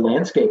he's a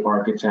landscape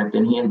architect,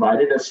 and he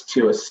invited us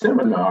to a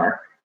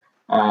seminar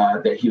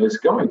that he was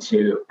going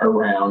to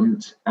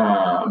around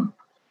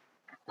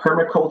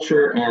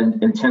permaculture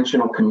and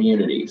intentional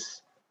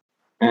communities.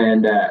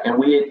 And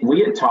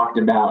we had talked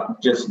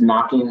about just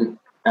knocking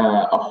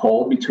a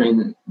hole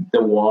between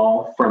the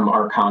wall from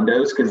our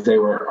condos, because they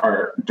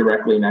are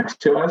directly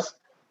next to us,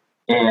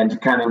 and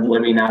kind of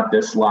living out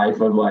this life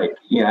of like,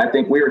 I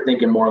think we were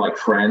thinking more like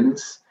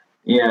friends.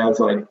 It's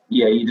like,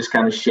 you just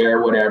kind of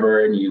share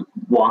whatever, and you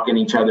walk in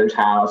each other's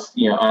house,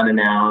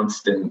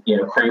 unannounced, and,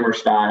 Kramer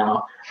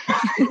style.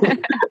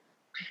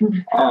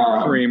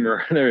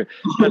 Kramer, that's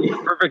a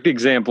perfect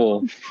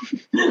example.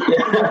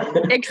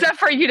 Except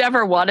for you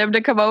never want him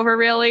to come over,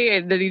 really,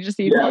 and then he just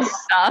eats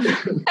stuff.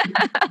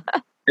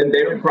 And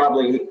they would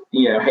probably,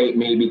 hate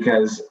me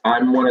because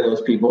I'm one of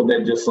those people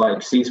that just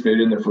like sees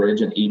food in the fridge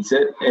and eats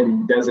it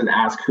and doesn't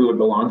ask who it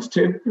belongs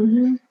to.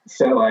 Mm-hmm.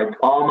 So like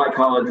all my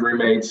college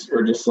roommates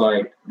are just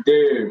like,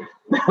 dude,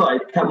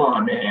 like, come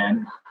on,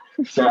 man.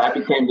 So I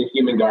became the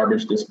human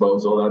garbage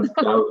disposal. That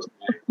was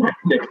my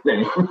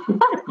nickname.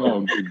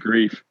 Oh, good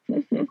grief. So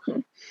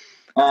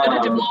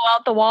did you blow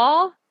out the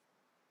wall?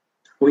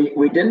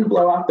 We didn't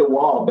blow out the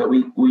wall, but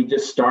we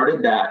just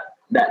started that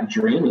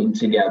dreaming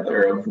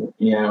together of,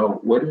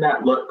 wouldn't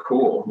that look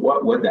cool?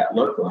 What would that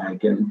look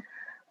like? And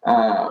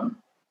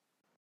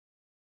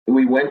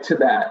we went to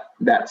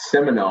that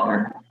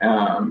seminar,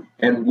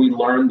 and we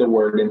learned the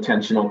word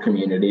intentional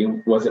community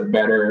was a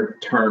better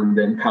term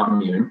than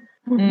commune.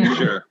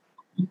 Sure.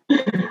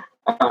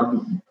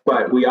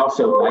 But we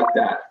also like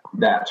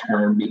that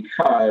term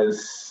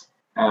because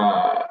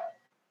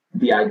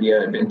the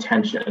idea of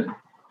intention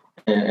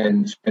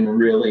and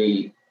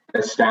really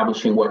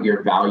establishing what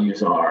your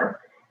values are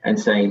and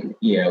saying,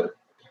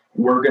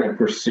 we're going to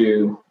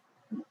pursue,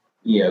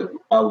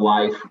 a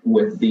life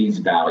with these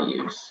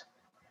values.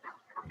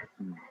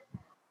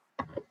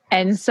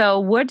 And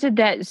so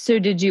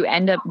did you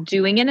end up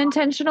doing an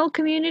intentional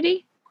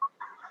community?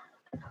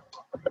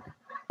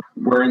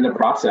 We're in the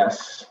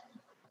process.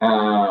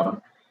 I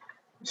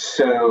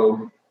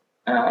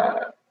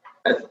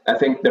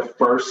think the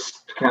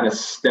first kind of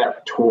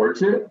step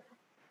towards it,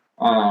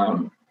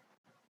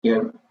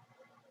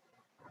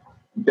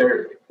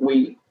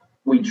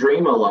 we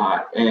dream a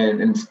lot,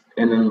 and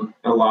in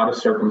a lot of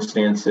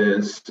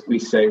circumstances we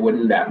say,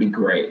 wouldn't that be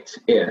great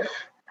if,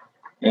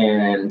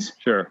 and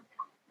sure,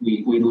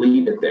 we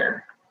leave it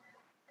there.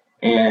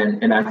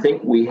 And I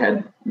think we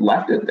had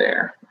left it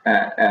there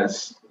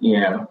as,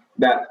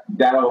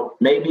 that'll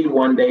maybe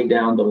one day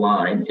down the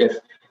line, if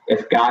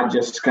God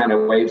just kind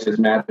of waves his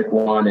magic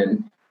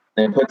wand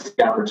and puts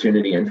the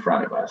opportunity in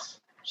front of us.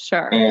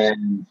 Sure.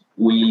 And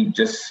we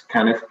just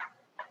kind of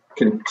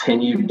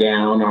continued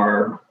down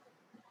our,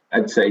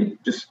 I'd say,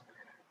 just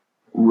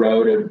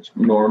road of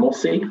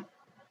normalcy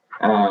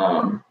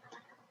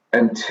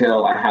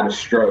until I had a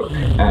stroke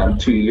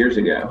 2 years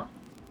ago.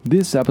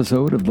 This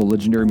episode of the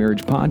Legendary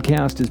Marriage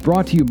Podcast is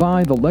brought to you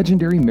by the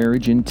Legendary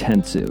Marriage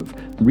Intensive.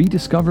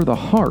 Rediscover the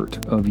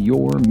heart of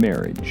your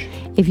marriage.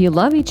 If you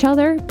love each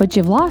other, but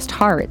you've lost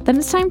heart, then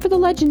it's time for the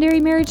Legendary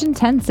Marriage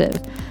Intensive.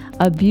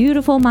 A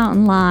beautiful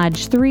mountain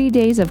lodge, 3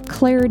 days of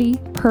clarity,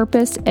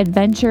 purpose,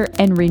 adventure,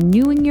 and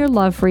renewing your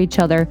love for each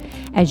other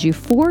as you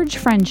forge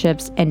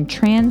friendships and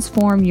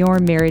transform your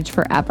marriage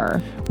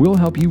forever. We'll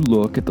help you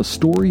look at the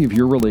story of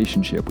your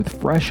relationship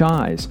with fresh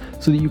eyes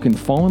so that you can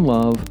fall in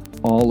love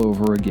all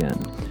over again.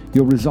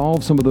 You'll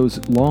resolve some of those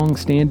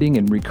long-standing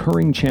and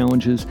recurring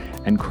challenges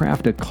and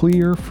craft a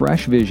clear,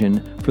 fresh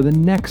vision for the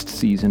next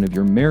season of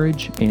your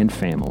marriage and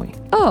family.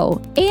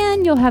 Oh,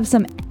 and you'll have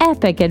some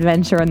epic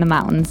adventure in the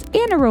mountains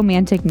and a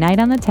romantic night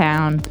on the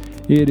town.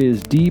 It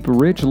is deep,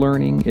 rich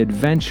learning,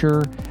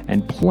 adventure,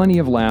 and plenty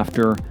of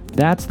laughter.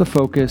 That's the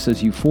focus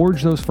as you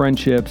forge those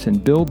friendships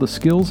and build the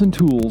skills and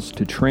tools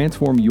to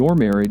transform your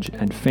marriage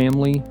and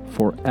family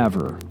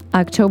forever.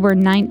 October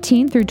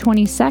 19th through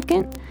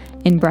 22nd.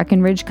 In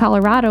Breckenridge,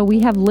 Colorado,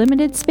 we have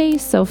limited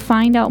space, so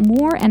find out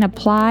more and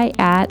apply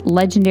at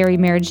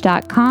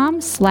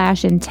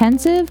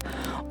legendarymarriage.com/intensive,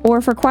 or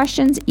for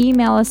questions,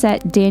 email us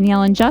at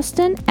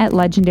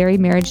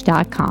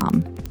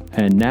danielleandjustin@legendarymarriage.com.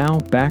 And now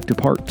back to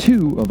part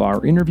 2 of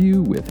our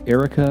interview with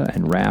Erica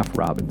and Raph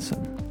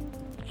Robinson.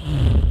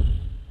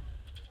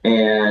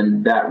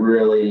 And that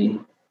really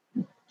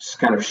just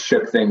kind of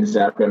shook things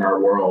up in our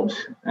world.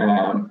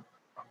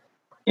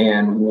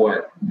 And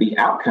what the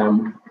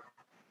outcome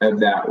of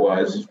that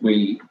was,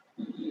 we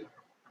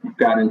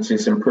got into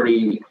some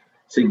pretty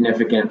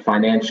significant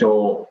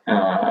financial,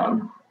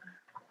 I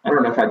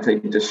don't know if I'd say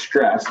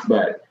distress,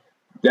 but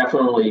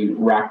definitely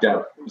racked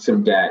up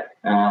some debt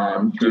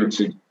due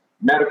to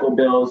medical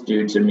bills,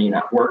 due to me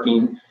not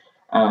working.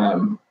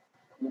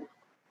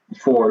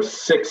 For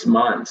 6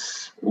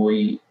 months,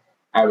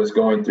 I was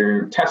going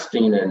through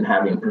testing and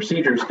having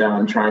procedures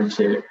done, trying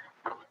to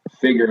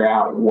figure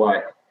out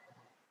what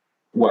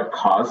what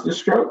caused the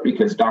stroke,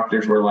 because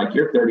doctors were like,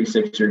 you're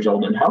 36 years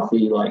old and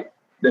healthy. Like,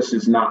 this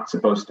is not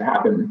supposed to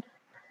happen.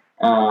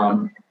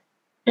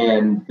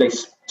 And they,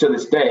 to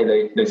this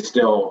day, they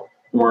still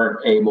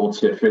weren't able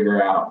to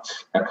figure out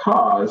a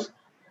cause.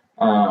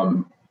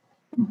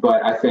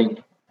 But I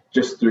think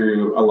just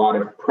through a lot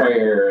of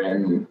prayer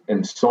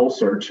and soul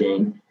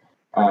searching,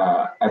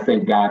 I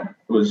think God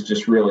was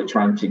just really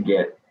trying to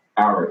get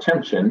our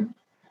attention.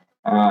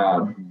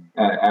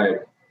 I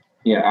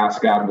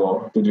asked God,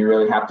 well, did you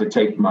really have to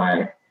take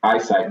my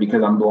eyesight,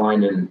 because I'm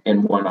blind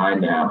in one eye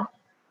now?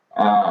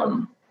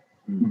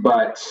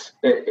 But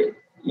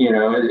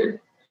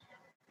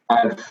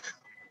I've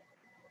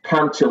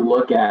come to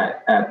look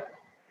at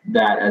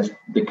that as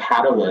the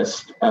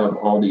catalyst of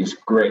all these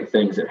great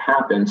things that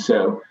happen.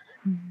 So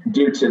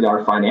due to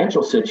our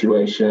financial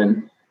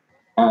situation,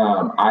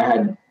 I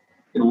had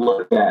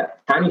looked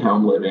at tiny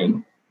home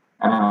living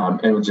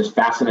and was just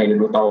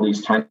fascinated with all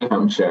these tiny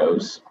home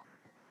shows.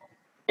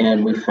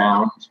 And we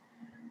found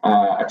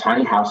a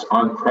tiny house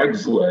on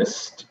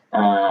Craigslist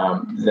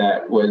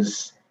that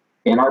was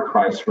in our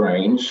price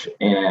range.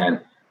 And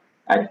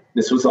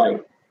this was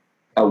like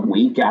a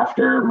week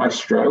after my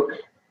stroke.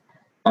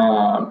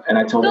 And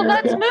I told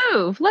Erica,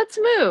 let's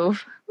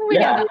move. We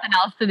got nothing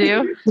else to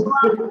do.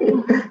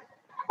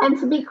 And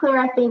to be clear,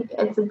 I think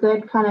it's a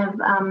good kind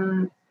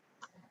of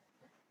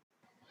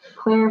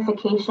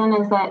clarification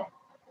is that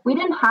we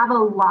didn't have a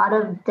lot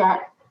of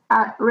debt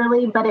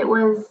really, but it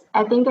was,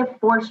 I think, a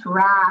forced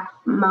wrath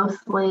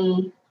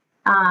mostly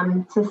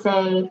to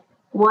say,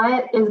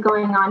 what is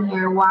going on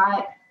here?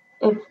 Why,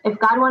 if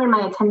God wanted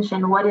my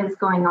attention, what is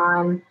going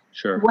on?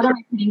 Sure. What am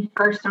I putting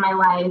first in my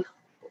life?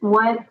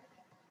 What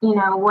do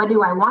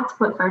I want to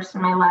put first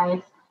in my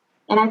life?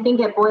 And I think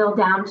it boiled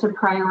down to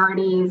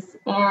priorities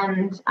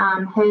and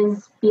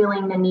his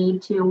feeling the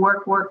need to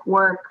work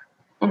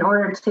in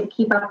order to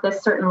keep up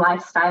this certain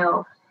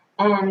lifestyle.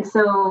 And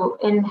so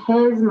in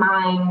his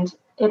mind,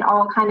 it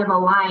all kind of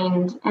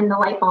aligned and the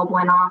light bulb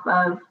went off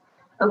of,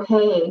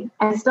 okay,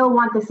 I still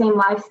want the same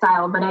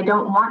lifestyle, but I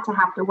don't want to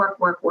have to work.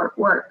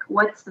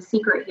 What's the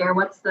secret here?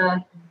 What's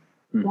the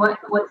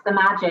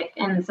magic?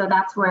 And so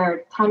that's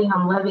where tiny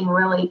home living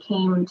really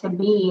came to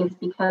be, is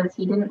because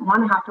he didn't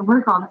want to have to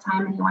work all the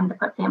time and he wanted to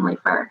put family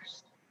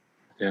first.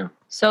 Yeah.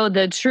 So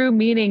the true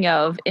meaning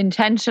of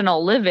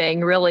intentional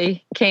living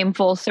really came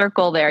full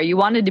circle there. You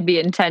wanted to be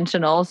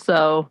intentional,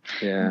 so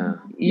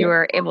you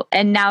were able.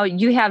 And now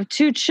you have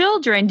 2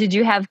 children. Did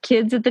you have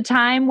kids at the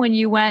time when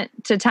you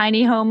went to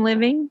tiny home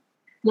living?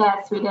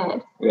 Yes, we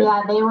did.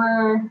 Yeah, they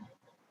were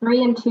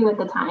 3 and 2 at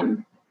the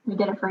time. We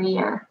did it for a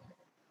year.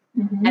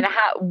 Mm-hmm. And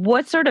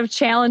what sort of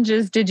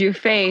challenges did you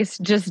face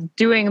just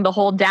doing the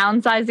whole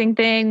downsizing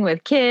thing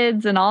with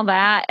kids and all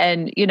that,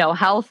 and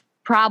health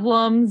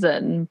problems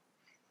and?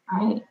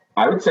 Right.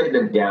 I would say the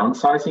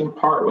downsizing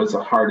part was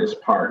the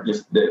hardest part,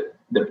 just the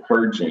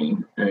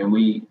purging. I mean,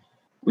 we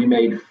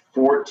made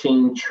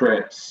 14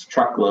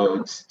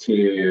 truckloads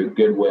to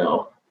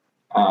Goodwill.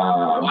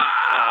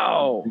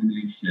 Wow.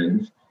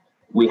 Donations.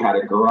 We had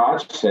a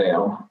garage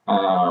sale.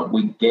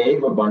 We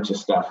gave a bunch of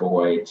stuff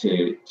away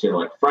to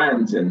like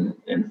friends and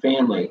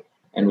family,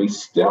 and we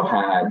still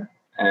had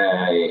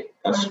a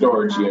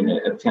storage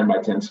unit, a 10 by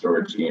 10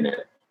 storage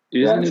unit.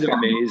 Isn't it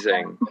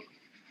amazing?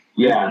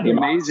 Yeah, it's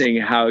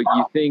amazing how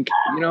you think,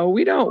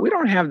 we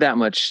don't have that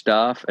much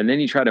stuff, and then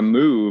you try to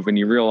move and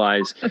you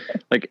realize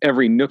like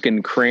every nook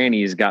and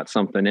cranny's got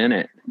something in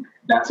it.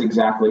 That's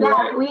exactly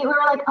right. We were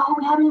like, oh,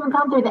 we haven't even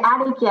gone through the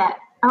attic yet.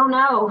 Oh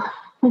no.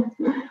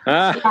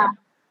 Yeah.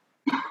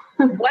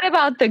 What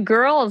about the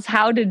girls?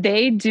 How did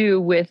they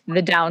do with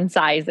the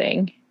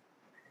downsizing?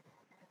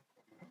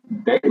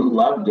 They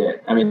loved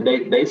it. I mean,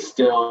 they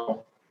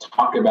still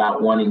talk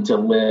about wanting to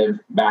live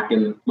back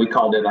in, we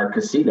called it our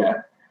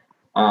casita.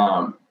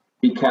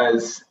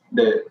 Because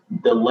the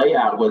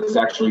layout was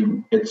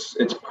actually, it's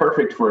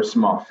perfect for a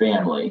small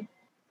family.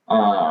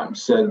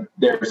 So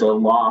there was a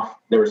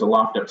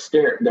loft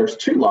upstairs. There's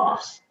 2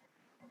 lofts,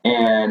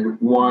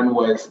 and one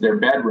was their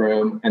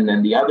bedroom, and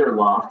then the other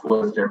loft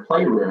was their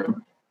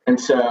playroom. And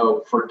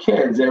so for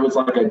kids, it was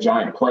like a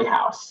giant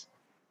playhouse.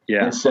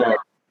 Yeah. And so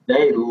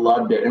they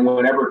loved it. And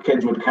whenever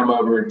kids would come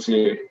over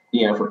to,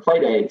 for play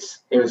dates,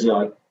 it was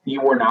like,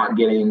 you were not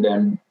getting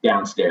them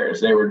downstairs.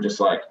 They were just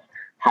like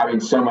having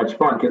so much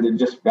fun because it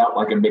just felt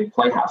like a big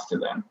playhouse to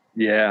them.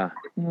 Yeah.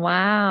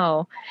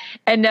 Wow.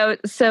 And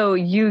so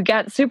you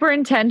got super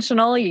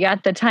intentional. You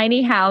got the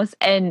tiny house.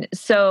 And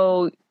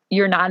so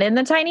you're not in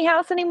the tiny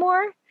house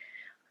anymore?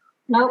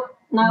 Nope.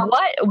 No.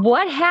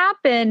 What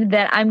happened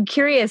that I'm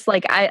curious,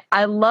 like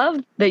I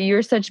love that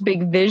you're such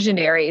big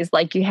visionaries.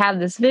 Like you have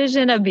this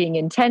vision of being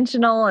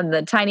intentional in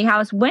the tiny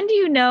house. When do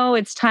you know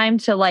it's time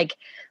to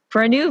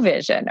for a new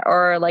vision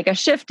or like a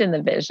shift in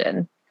the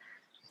vision?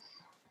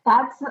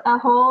 That's a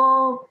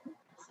whole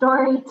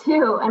story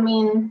too. I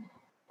mean,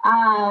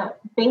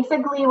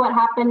 basically what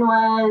happened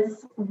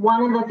was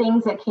one of the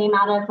things that came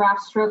out of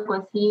Raf's stroke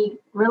was he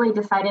really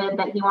decided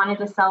that he wanted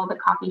to sell the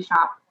coffee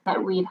shop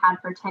that we'd had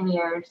for 10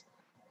 years.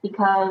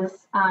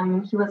 Because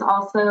he was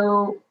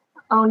also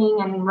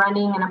owning and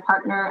running and a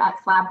partner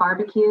at Slab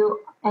Barbecue.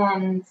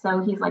 And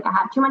so he's like, I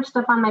have too much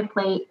stuff on my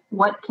plate.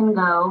 What can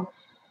go?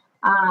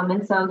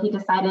 And so he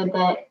decided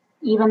that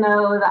even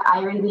though the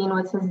Irie Bean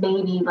was his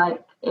baby,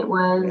 like it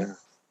was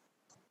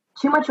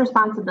too much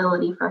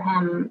responsibility for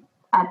him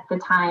at the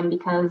time,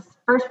 because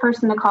first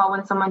person to call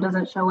when someone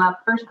doesn't show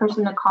up, first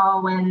person to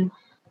call when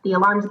the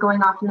alarm's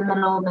going off in the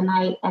middle of the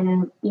night.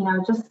 And,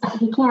 just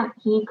he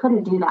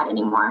couldn't do that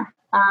anymore.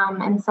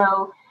 And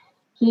so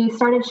he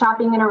started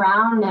shopping it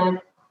around and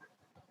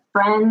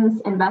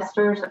friends,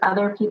 investors,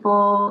 other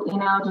people,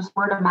 just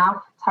word of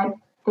mouth type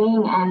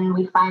thing. And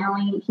he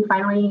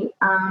finally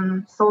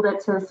sold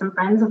it to some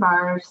friends of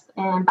ours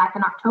back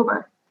in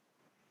October.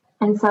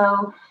 And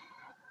so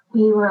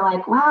we were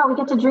like, wow, we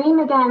get to dream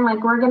again.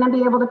 Like, we're going to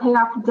be able to pay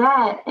off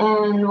debt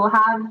and we'll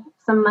have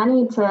some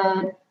money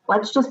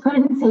let's just put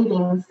it in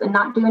savings and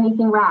not do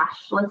anything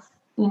rash. Let's,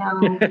 dream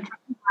for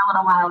a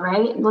little while,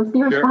 right? Let's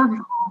be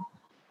responsible.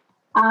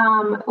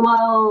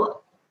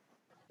 Well,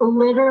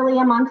 literally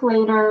a month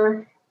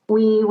later,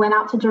 we went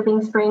out to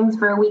Dripping Springs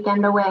for a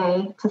weekend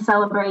away to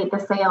celebrate the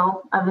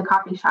sale of the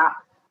coffee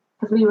shop,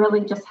 because we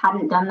really just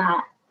hadn't done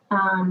that.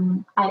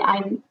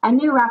 I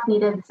knew Raph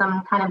needed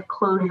some kind of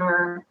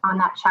closure on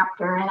that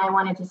chapter, and I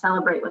wanted to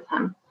celebrate with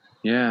him.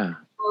 Yeah.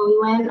 So we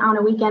went on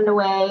a weekend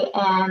away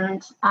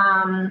and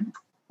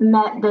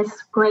met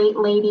this great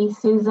lady,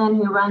 Susan,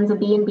 who runs a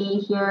B&B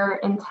here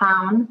in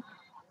town,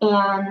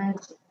 and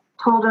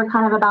told her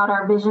kind of about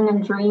our vision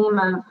and dream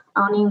of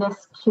owning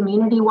this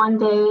community one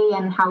day,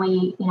 and how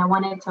we,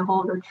 wanted to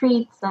hold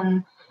retreats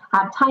and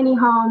have tiny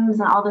homes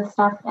and all this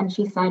stuff. And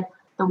she said,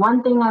 the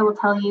one thing I will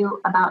tell you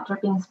about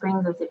Dripping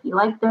Springs is if you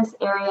like this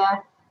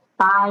area,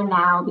 buy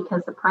now,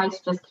 because the price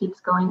just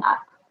keeps going up.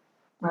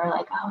 We're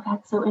like, oh,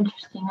 that's so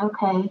interesting.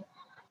 Okay.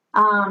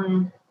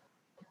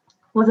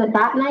 Was it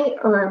that night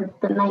or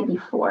the night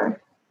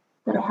before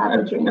that I had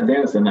the dream? I think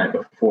it was the night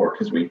before,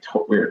 because we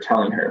were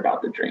telling her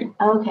about the dream.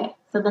 Okay.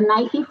 So the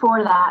night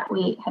before that,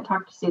 we had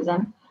talked to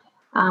Susan.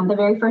 The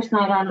very first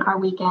night on our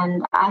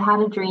weekend, I had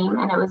a dream,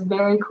 and it was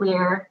very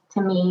clear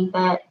to me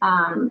that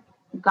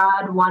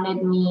God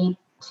wanted me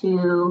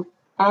to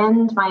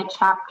end my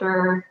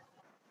chapter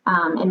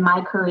in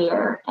my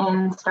career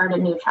and start a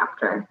new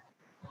chapter.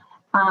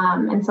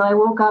 And so I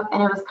woke up,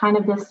 and it was kind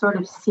of this sort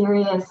of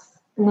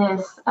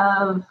seriousness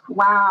of,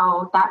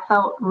 wow, that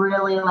felt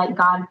really like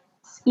God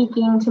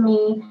speaking to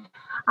me.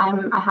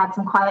 I had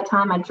some quiet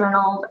time. I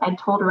journaled. I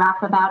told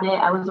Raph about it.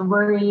 I was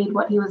worried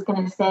what he was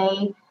going to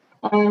say.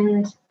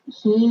 And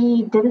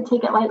he didn't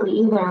take it lightly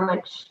either,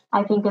 which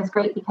I think is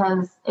great,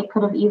 because it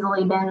could have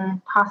easily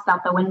been tossed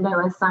out the window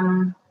as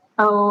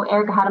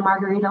Erica had a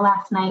margarita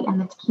last night and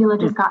the tequila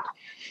just got...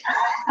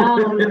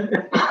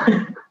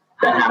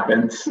 That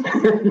happens.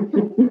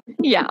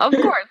 Yeah, of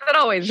course. It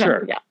always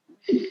Sure. happens. Yeah.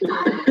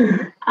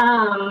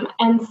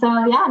 And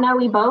so,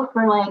 we both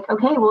were like,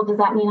 okay, well, does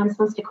that mean I'm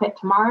supposed to quit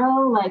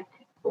tomorrow? Like,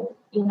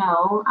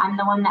 I'm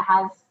the one that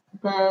has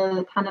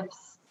the kind of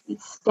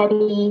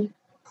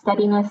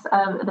steadiness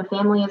of the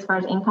family as far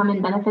as income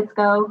and benefits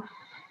go.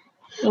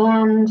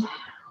 And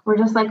we're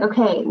just like,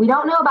 okay, we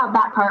don't know about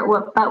that part,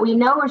 but we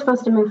know we're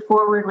supposed to move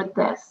forward with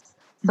this.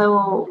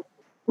 So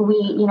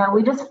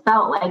we just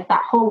felt like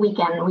that whole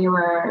weekend we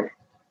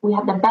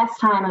had the best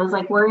time. It was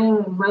like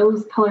wearing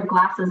rose-colored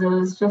glasses. It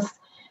was just,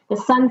 the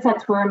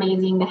sunsets were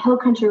amazing. The hill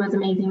country was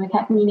amazing. We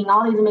kept meeting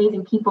all these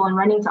amazing people and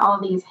running to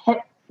all these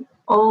hip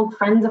old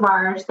friends of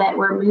ours that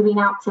were moving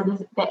out to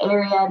the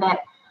area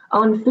that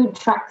owned food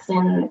trucks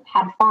and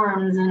had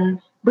farms and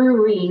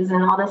breweries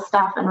and all this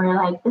stuff. And we were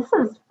like, this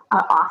is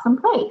an awesome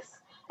place.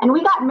 And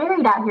we got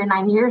married out here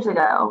 9 years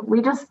ago.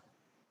 We just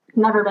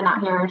never been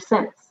out here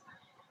since.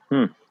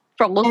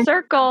 Full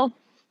circle.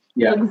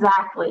 Yeah,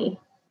 exactly.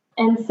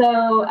 And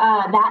so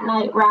that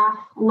night, Raph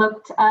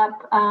looked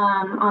up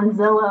on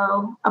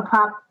Zillow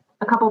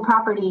a couple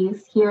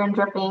properties here in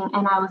Dripping,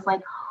 and I was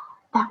like,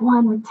 that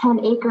one with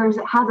 10 acres,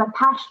 it has a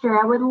pasture.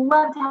 I would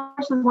love to have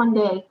horses one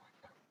day.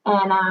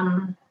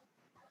 And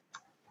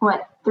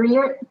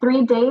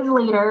 3 days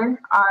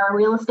later, our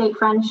real estate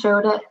friend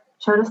showed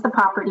us the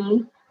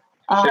property.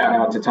 Shout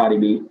out to Toddy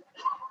B.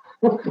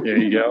 There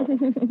you go.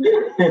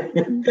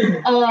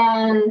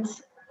 And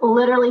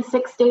literally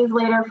 6 days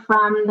later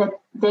from the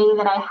day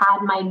that I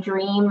had my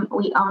dream,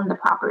 we owned the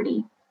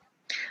property.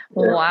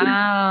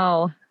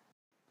 Wow.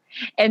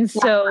 And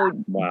so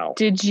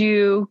did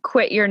you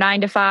quit your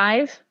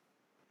 9-to-5?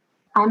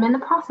 I'm in the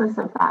process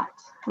of that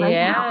right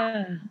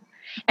now.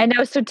 And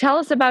now, so tell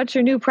us about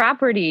your new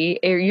property,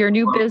 your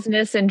new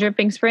business in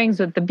Dripping Springs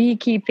with the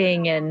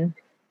beekeeping and...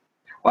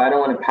 Well, I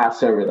don't want to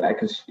pass over that,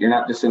 because you're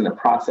not just in the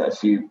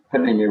process. You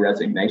put in your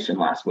resignation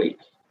last week.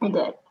 I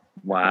did.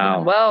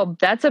 Wow. Well,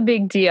 that's a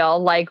big deal.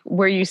 Like,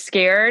 were you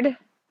scared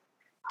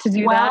to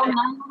do that?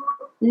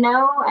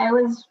 No, I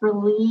was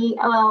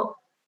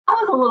I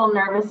was a little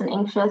nervous and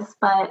anxious,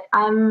 but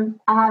I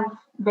have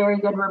very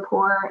good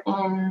rapport,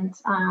 and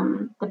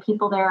the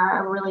people there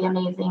are really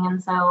amazing.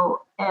 And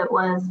so it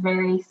was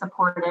very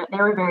supportive. They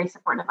were very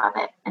supportive of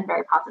it and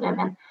very positive.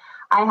 And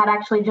I had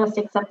actually just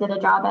accepted a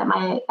job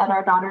at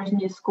our daughter's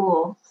new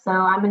school. So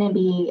I'm going to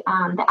be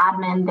the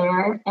admin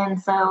there.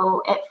 And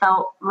so it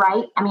felt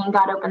right. I mean,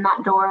 God opened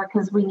that door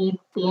because we need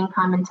the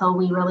income until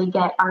we really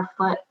get our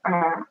foot,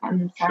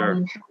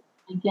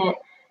 we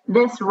get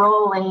this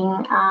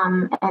rolling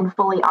and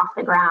fully off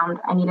the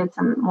ground. I needed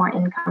some more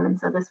income. And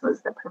so this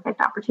was the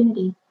perfect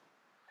opportunity.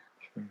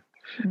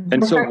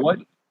 And so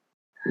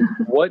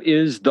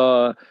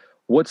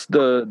what's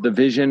the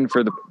vision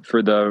for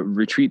the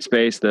retreat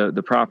space,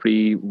 the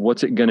property?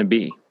 What's it going to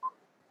be?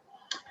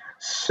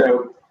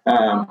 So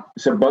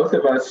both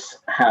of us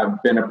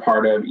have been a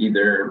part of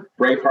either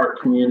Braveheart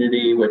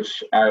community,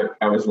 which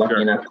I was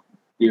lucky enough to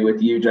do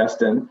with you,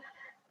 Justin.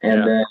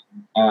 And then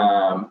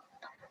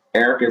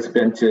Erica's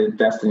been to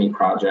Destiny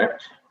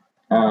Project.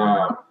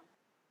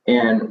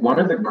 And one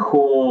of the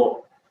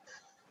cool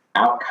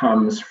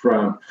outcomes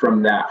from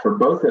that for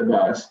both of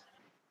us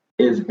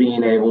is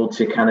being able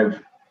to kind of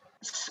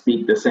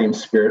speak the same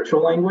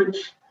spiritual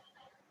language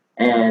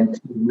and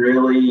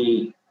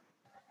really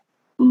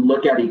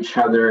look at each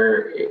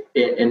other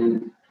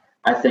in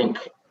I think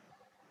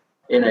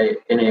in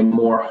a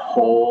more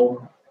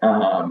whole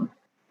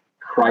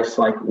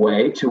Christ-like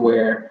way, to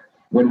where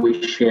when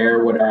we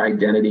share what our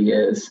identity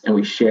is and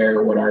we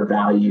share what our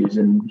values,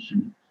 and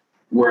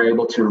we're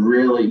able to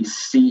really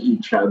see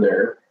each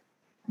other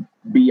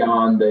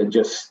beyond the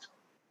just,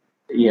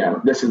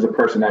 this is a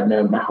person I've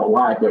known my whole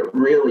life, but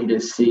really to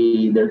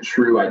see their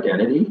true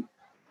identity.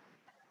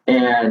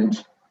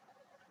 And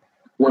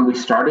when we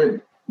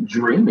started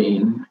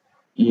dreaming,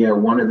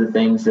 one of the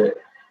things that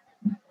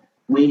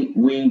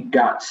we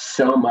got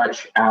so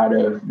much out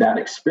of that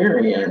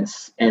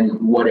experience and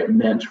what it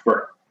meant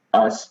for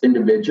us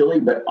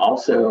individually, but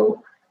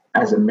also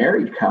as a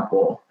married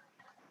couple.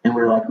 And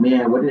we're like,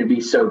 man, wouldn't it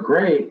be so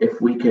great if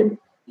we could,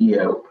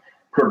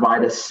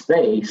 provide a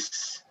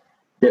space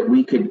that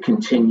we could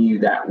continue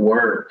that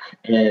work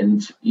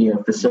and,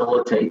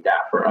 facilitate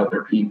that for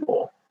other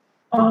people.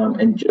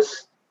 And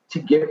just to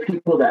give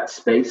people that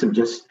space of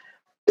just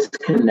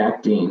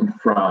disconnecting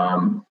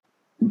from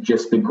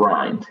just the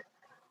grind.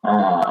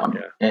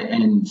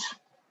 And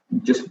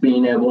just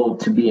being able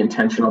to be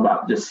intentional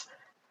about just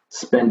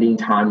spending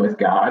time with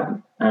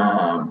God.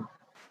 And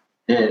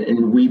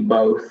we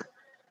both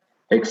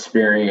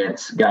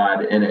experience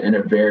God in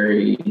a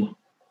very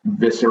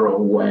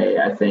visceral way,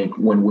 I think,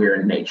 when we're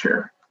in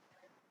nature.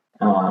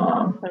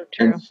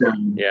 And so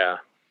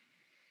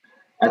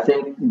I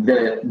think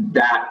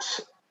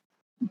that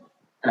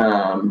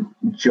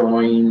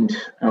joined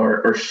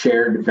or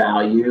shared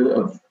value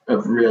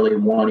of really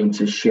wanting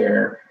to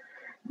share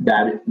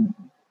that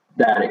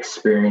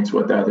experience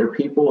with other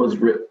people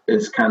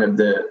is kind of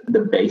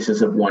the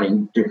basis of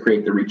wanting to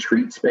create the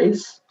retreat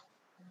space,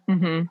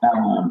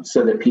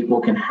 so that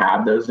people can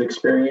have those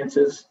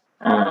experiences.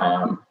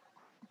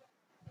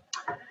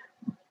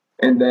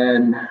 And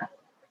then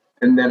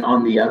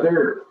on the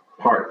other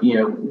part,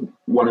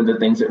 one of the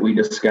things that we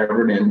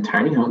discovered in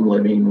tiny home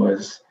living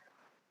was,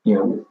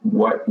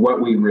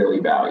 what we really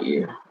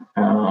value,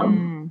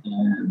 and,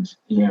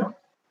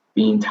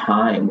 being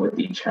time with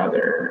each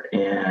other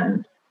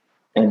and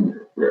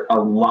a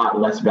lot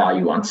less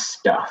value on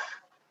stuff.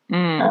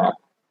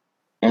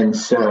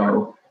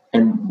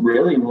 And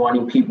really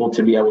wanting people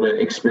to be able to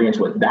experience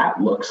what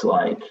that looks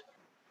like.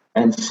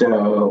 And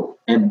so,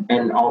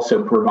 and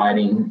also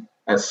providing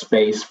a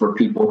space for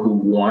people who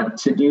want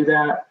to do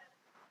that,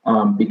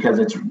 because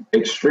it's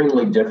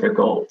extremely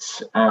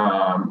difficult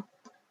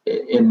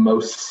in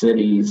most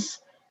cities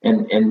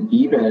and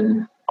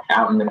even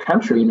out in the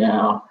country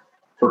now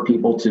for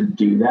people to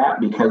do that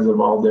because of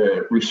all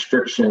the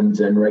restrictions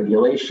and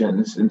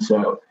regulations. And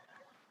so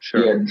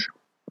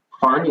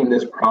finding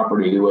this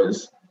property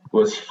was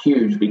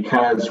huge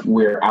because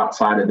we're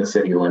outside of the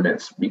city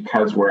limits,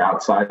 because we're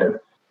outside of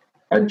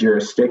a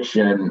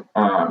jurisdiction.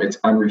 It's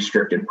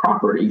unrestricted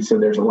property. So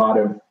there's a lot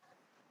of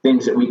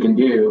things that we can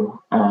do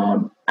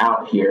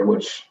out here,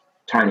 which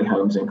tiny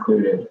homes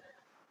included.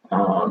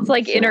 It's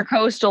like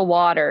intercoastal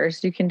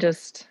waters. You can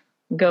just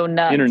go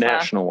nuts.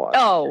 International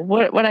waters. Oh,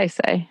 what'd I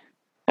say?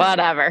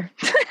 Whatever.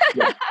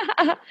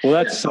 Well,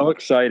 that's so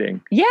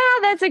exciting. Yeah,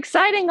 that's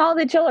exciting. All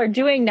that y'all are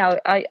doing now.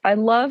 I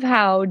love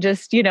how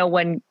just,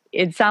 when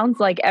it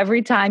sounds like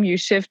every time you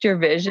shift your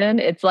vision,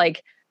 it's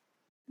like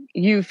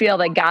you feel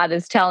that God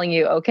is telling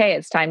you, okay,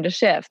 it's time to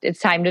shift. It's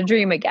time to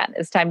dream again.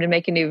 It's time to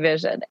make a new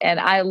vision. And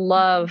I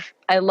love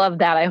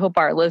that. I hope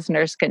our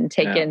listeners can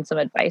take in some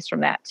advice from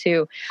that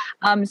too.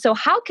 So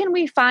how can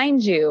we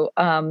find you?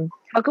 How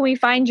can we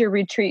find your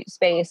retreat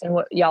space and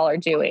what y'all are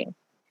doing?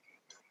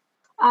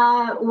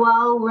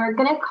 Well, we're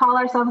going to call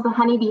ourselves the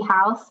Honeybee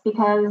House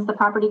because the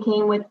property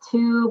came with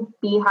 2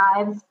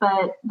 beehives,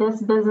 but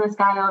this business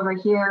guy over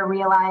here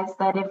realized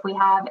that if we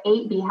have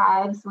 8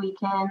 beehives, we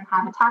can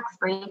have a tax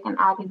break and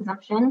ag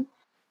exemption.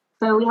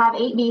 So we have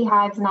 8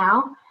 beehives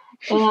now.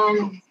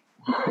 And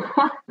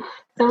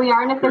so we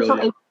are an official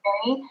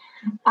apiary.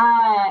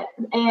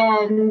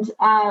 And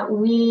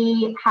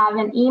we have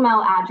an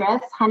email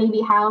address,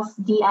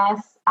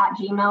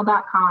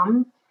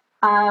 honeybeehouseds@gmail.com.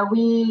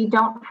 We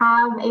don't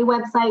have a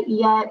website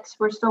yet.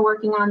 We're still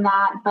working on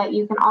that, but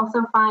you can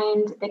also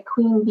find the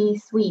Queen Bee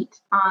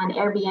Suite on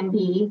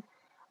Airbnb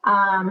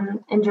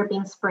in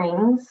Dripping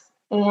Springs.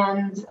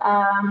 And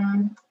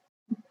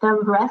the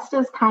rest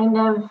is kind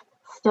of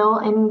still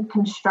in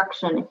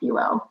construction, if you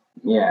will.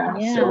 Yeah.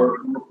 So we're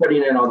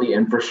putting in all the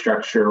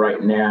infrastructure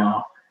right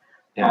now,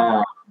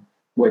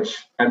 which,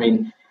 I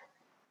mean,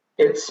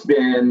 it's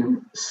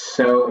been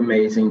so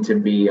amazing to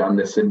be on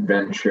this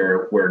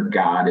adventure where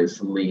God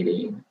is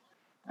leading.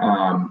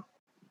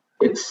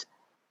 It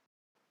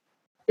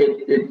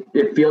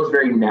feels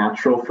very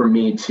natural for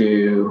me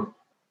to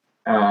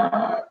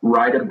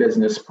write a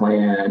business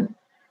plan,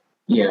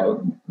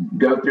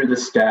 go through the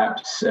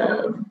steps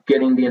of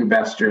getting the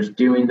investors,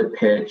 doing the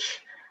pitch,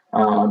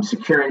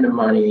 securing the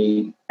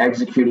money,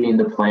 executing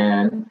the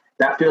plan.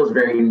 That feels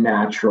very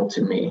natural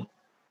to me.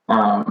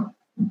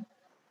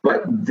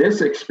 But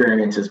this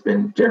experience has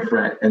been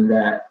different in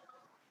that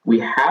we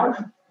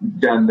have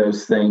done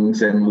those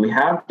things and we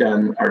have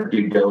done our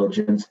due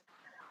diligence,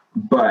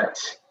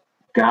 but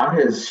God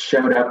has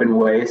showed up in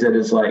ways that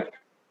is like,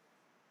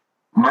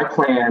 my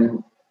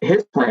plan,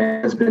 his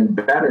plan has been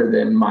better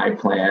than my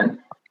plan.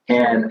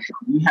 And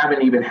we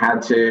haven't even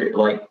had to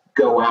like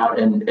go out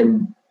and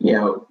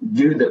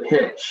do the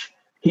pitch.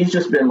 He's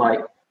just been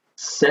like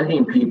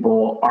sending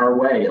people our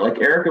way.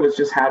 Like Erica was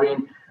just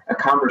having a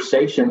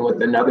conversation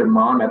with another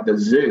mom at the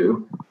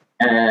zoo,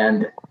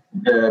 and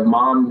the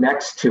mom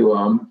next to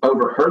him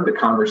overheard the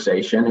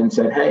conversation and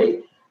said, "Hey,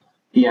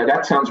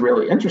 that sounds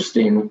really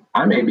interesting.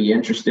 I may be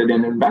interested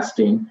in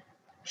investing."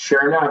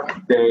 Sure enough,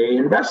 they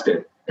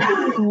invested.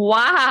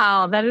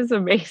 Wow, that is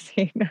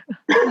amazing.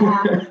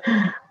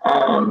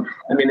 I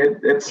mean,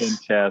 it's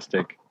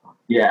fantastic.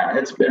 Yeah,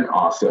 it's been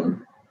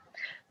awesome.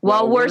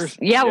 Well, we're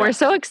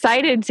so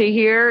excited to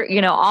hear,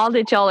 all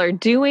that y'all are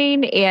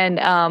doing. And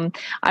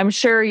I'm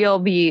sure you'll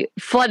be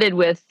flooded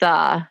with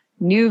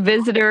new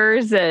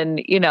visitors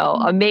and,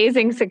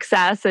 amazing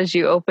success as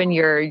you open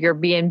your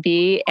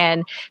B&B.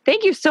 And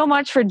thank you so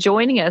much for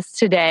joining us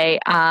today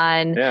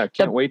on. Yeah,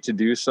 can't wait to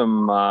do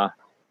some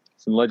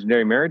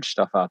legendary marriage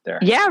stuff out there.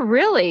 Yeah,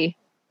 really.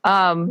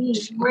 We're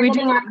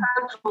getting our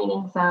coach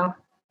training, so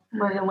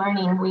we're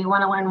learning. We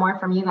want to learn more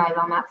from you guys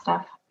on that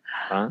stuff.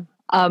 Huh?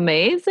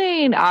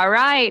 Amazing. All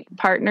right.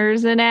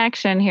 Partners in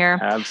action here.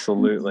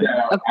 Absolutely.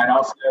 So I'd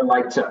also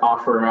like to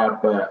offer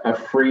up a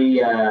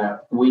free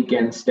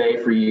weekend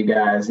stay for you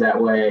guys.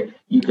 That way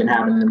you can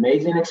have an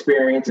amazing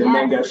experience and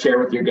then go share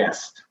with your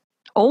guests.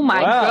 Oh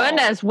my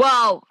goodness.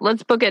 Well,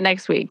 let's book it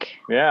next week.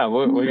 Yeah.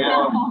 We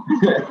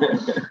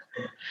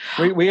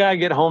got to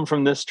get home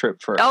from this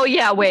trip first. Oh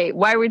yeah. Wait,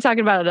 why are we talking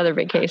about another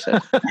vacation?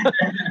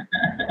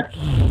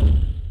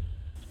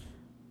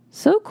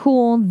 So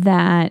cool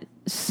that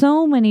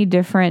so many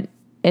different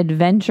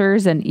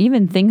adventures and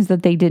even things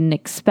that they didn't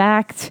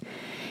expect.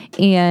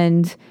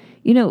 And,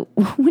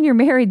 when you're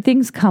married,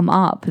 things come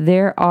up.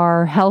 There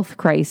are health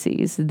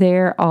crises.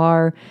 There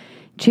are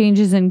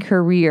changes in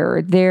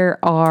career. There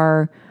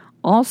are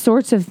all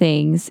sorts of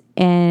things.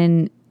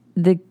 And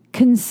the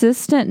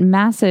consistent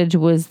message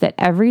was that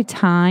every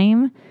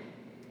time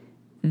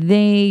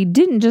they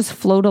didn't just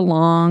float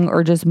along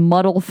or just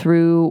muddle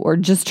through or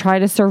just try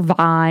to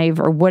survive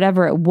or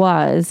whatever it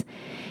was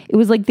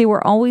like they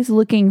were always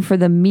looking for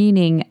the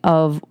meaning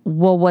of,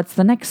 well, what's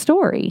the next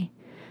story?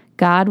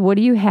 God, what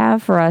do you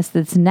have for us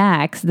that's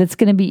next that's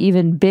going to be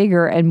even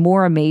bigger and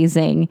more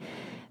amazing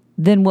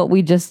than what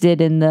we just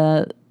did in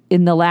the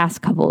last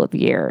couple of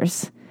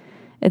years?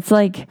 It's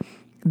like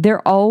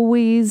they're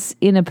always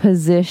in a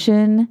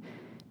position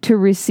to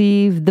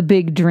receive the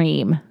big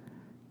dream.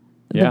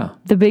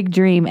 The big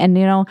dream. And,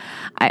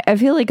 I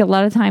feel like a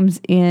lot of times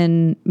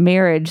in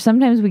marriage,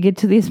 sometimes we get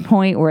to this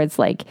point where it's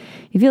like,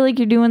 you feel like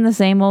you're doing the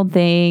same old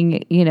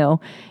thing,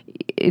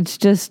 it's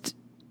just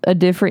a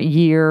different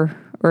year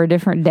or a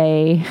different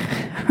day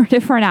or a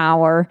different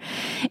hour.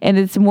 And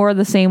it's more of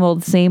the same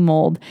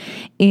old.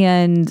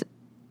 And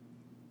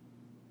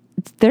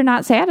they're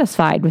not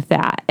satisfied with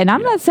that. And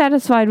I'm not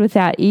satisfied with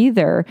that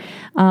either.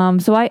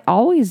 So I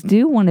always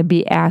do want to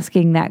be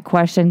asking that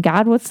question,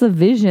 God, what's the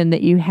vision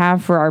that you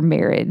have for our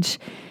marriage?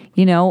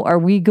 Are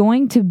we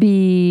going to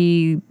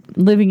be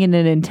living in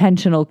an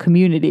intentional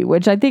community,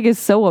 which I think is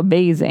so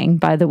amazing,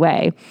 by the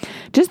way.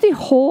 Just the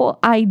whole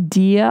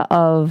idea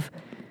of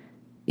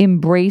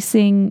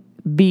embracing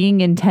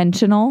being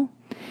intentional.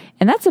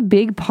 And that's a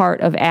big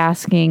part of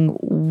asking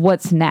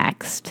what's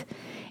next,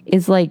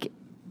 is like,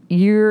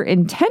 you're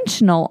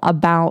intentional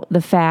about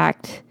the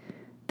fact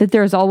that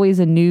there's always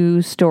a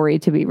new story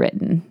to be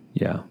written.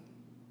 Yeah.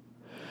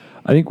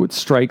 I think what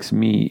strikes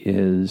me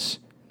is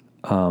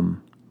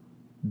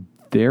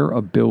their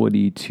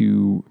ability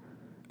to,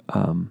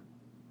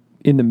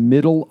 in the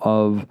middle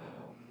of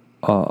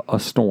a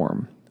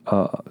storm,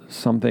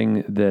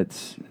 something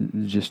that's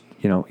just,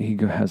 he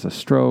has a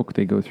stroke,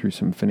 they go through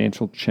some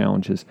financial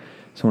challenges,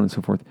 so on and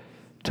so forth,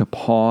 to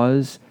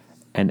pause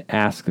and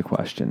ask the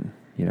question,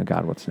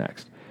 God, what's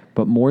next?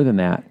 But more than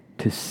that,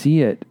 to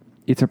see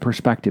it's a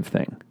perspective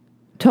thing.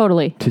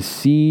 Totally. To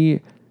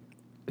see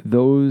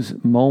those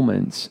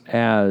moments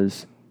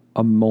as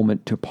a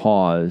moment to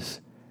pause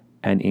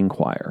and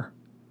inquire,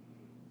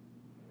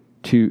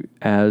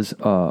 as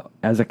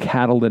a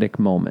catalytic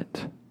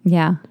moment.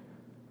 Yeah.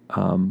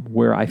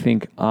 Where I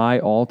think I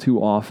all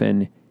too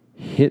often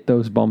hit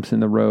those bumps in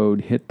the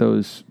road, hit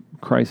those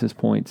crisis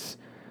points,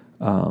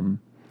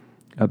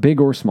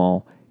 big or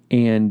small,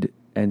 and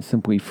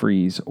simply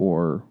freeze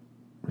or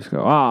just go,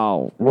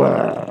 oh,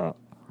 bleh.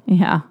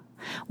 Yeah.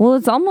 Well,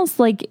 it's almost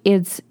like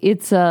it's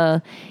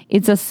a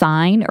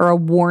sign or a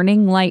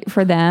warning light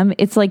for them.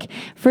 It's like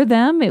for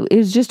them, it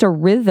is just a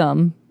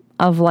rhythm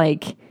of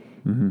like,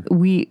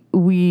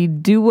 we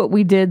do what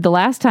we did the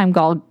last time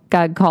God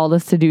called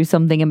us to do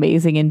something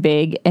amazing and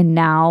big. And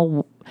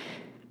now,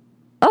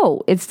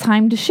 it's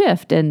time to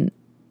shift and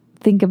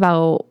think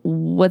about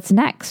what's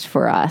next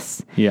for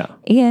us. Yeah.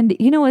 And,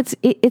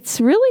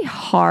 it's really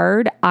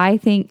hard, I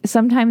think,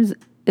 sometimes,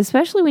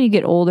 especially when you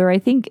get older. I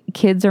think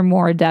kids are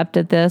more adept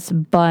at this,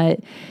 but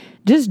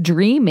just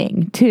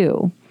dreaming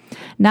too.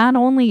 Not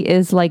only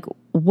is like,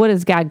 what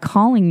is God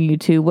calling you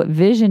to? What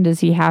vision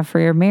does he have for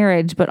your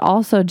marriage? But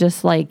also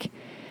just like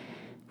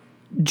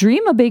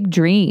dream a big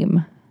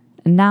dream,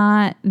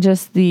 not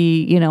just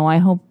the, I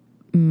hope,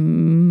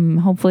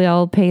 hopefully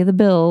I'll pay the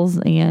bills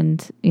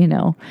and,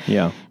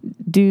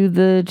 do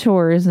the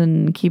chores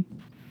and keep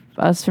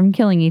us from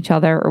killing each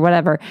other or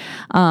whatever.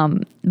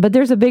 But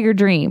there's a bigger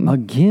dream.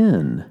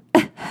 Again,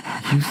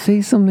 you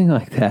say something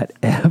like that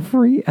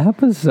every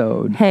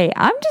episode. Hey,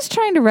 I'm just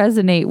trying to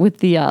resonate with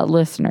the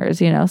listeners.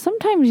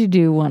 Sometimes you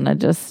do want to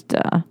just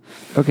go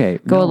a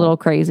little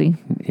crazy.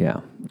 Yeah.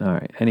 All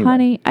right. Anyway.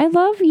 Honey, I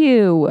love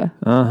you.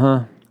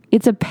 Uh-huh.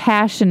 It's a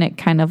passionate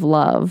kind of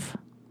love.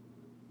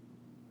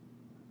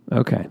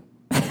 Okay.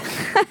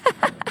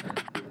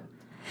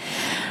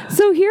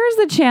 So here's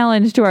the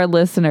challenge to our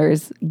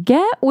listeners.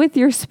 Get with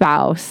your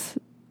spouse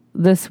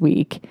this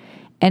week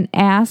and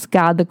ask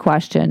God the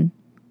question,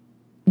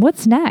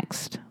 what's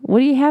next? What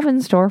do you have in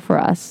store for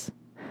us?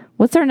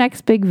 What's our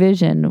next big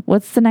vision?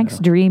 What's the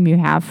next dream you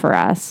have for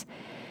us?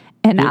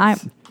 And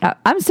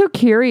I'm so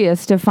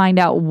curious to find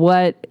out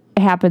what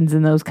happens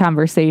in those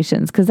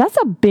conversations, because that's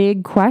a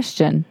big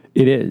question.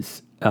 It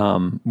is.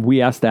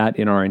 We asked that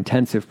in our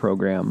intensive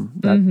program,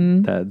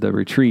 the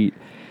retreat,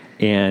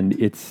 and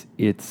it's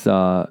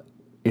a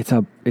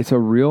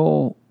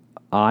real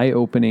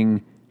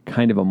eye-opening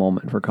kind of a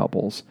moment for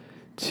couples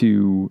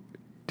to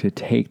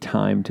take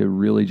time to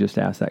really just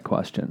ask that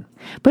question.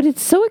 But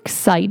it's so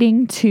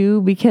exciting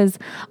too, because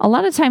a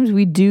lot of times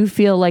we do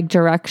feel like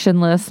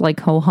directionless, like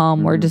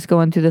ho-hum, we're just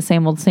going through the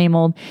same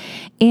old.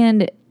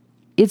 And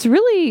it's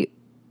really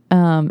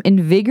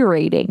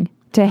invigorating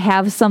to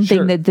have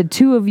something that the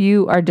two of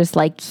you are just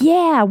like,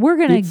 yeah, we're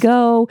going to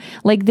go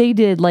like they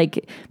did,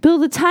 like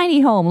build a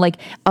tiny home, like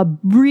a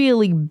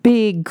really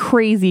big,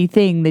 crazy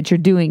thing that you're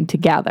doing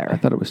together. I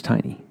thought it was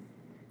tiny.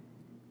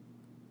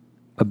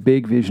 A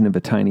big vision of a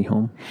tiny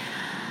home.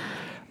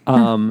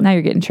 Now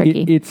you're getting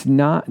tricky. It's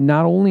not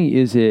only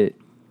is it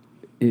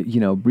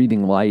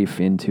breathing life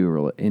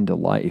into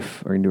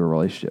life or into a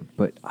relationship,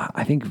 but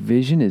I think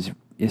vision is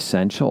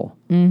essential.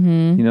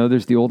 Mm-hmm.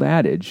 There's the old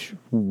adage,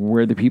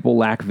 where the people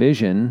lack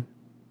vision,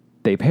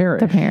 they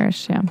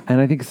perish. Yeah.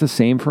 And I think it's the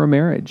same for a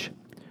marriage.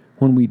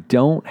 When we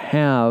don't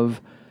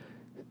have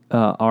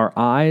our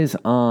eyes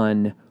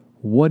on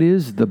what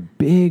is the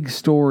big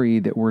story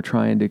that we're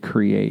trying to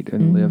create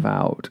and live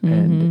out,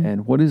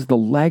 and what is the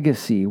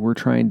legacy we're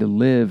trying to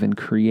live and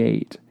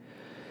create,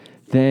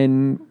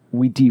 then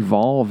we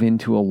devolve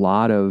into a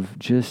lot of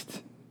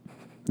just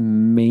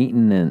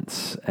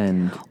maintenance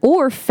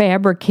or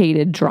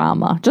fabricated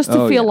drama just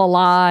to feel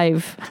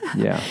alive.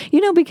 Yeah.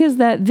 Because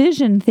that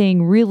vision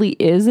thing really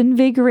is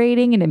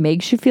invigorating and it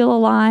makes you feel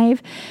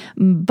alive.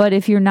 But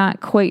if you're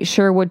not quite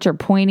sure what you're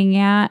pointing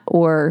at,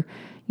 or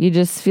you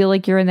just feel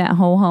like you're in that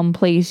ho-hum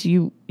place,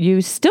 you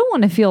still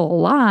want to feel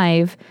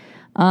alive.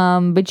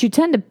 But you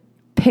tend to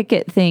pick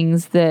at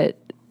things that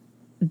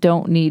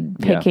don't need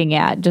picking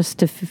at just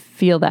to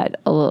feel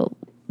that a little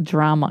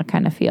drama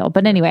kind of feel.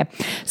 But anyway,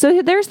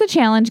 so there's the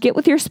challenge. Get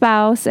with your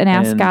spouse and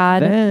ask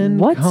God,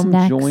 what's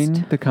next?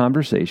 Join the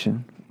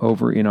conversation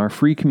over in our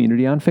free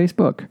community on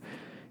Facebook.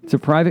 It's a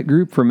private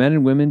group for men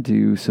and women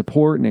to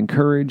support and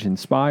encourage,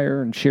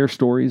 inspire, and share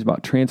stories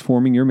about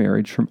transforming your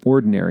marriage from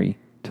ordinary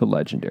to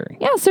legendary.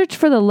 Yeah, search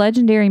for the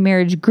Legendary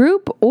Marriage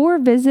Group or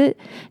visit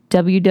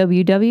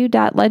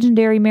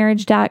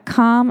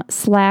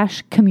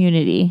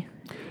www.legendarymarriage.com/community.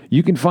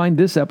 You can find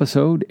this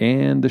episode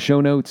and the show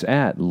notes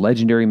at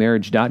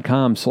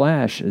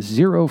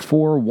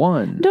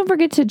legendarymarriage.com/041. Don't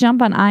forget to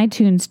jump on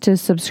iTunes to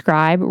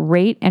subscribe,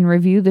 rate, and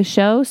review the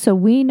show so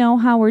we know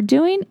how we're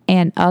doing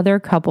and other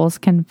couples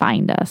can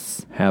find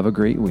us. Have a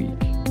great week.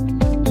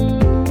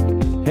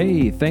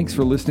 Hey, thanks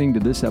for listening to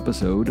this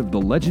episode of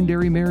the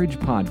Legendary Marriage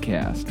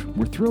Podcast.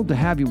 We're thrilled to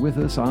have you with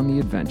us on the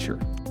adventure.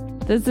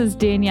 This is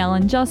Danielle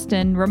and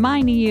Justin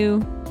reminding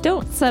you,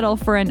 don't settle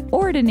for an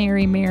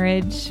ordinary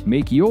marriage.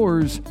 Make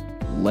yours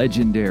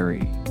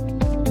legendary.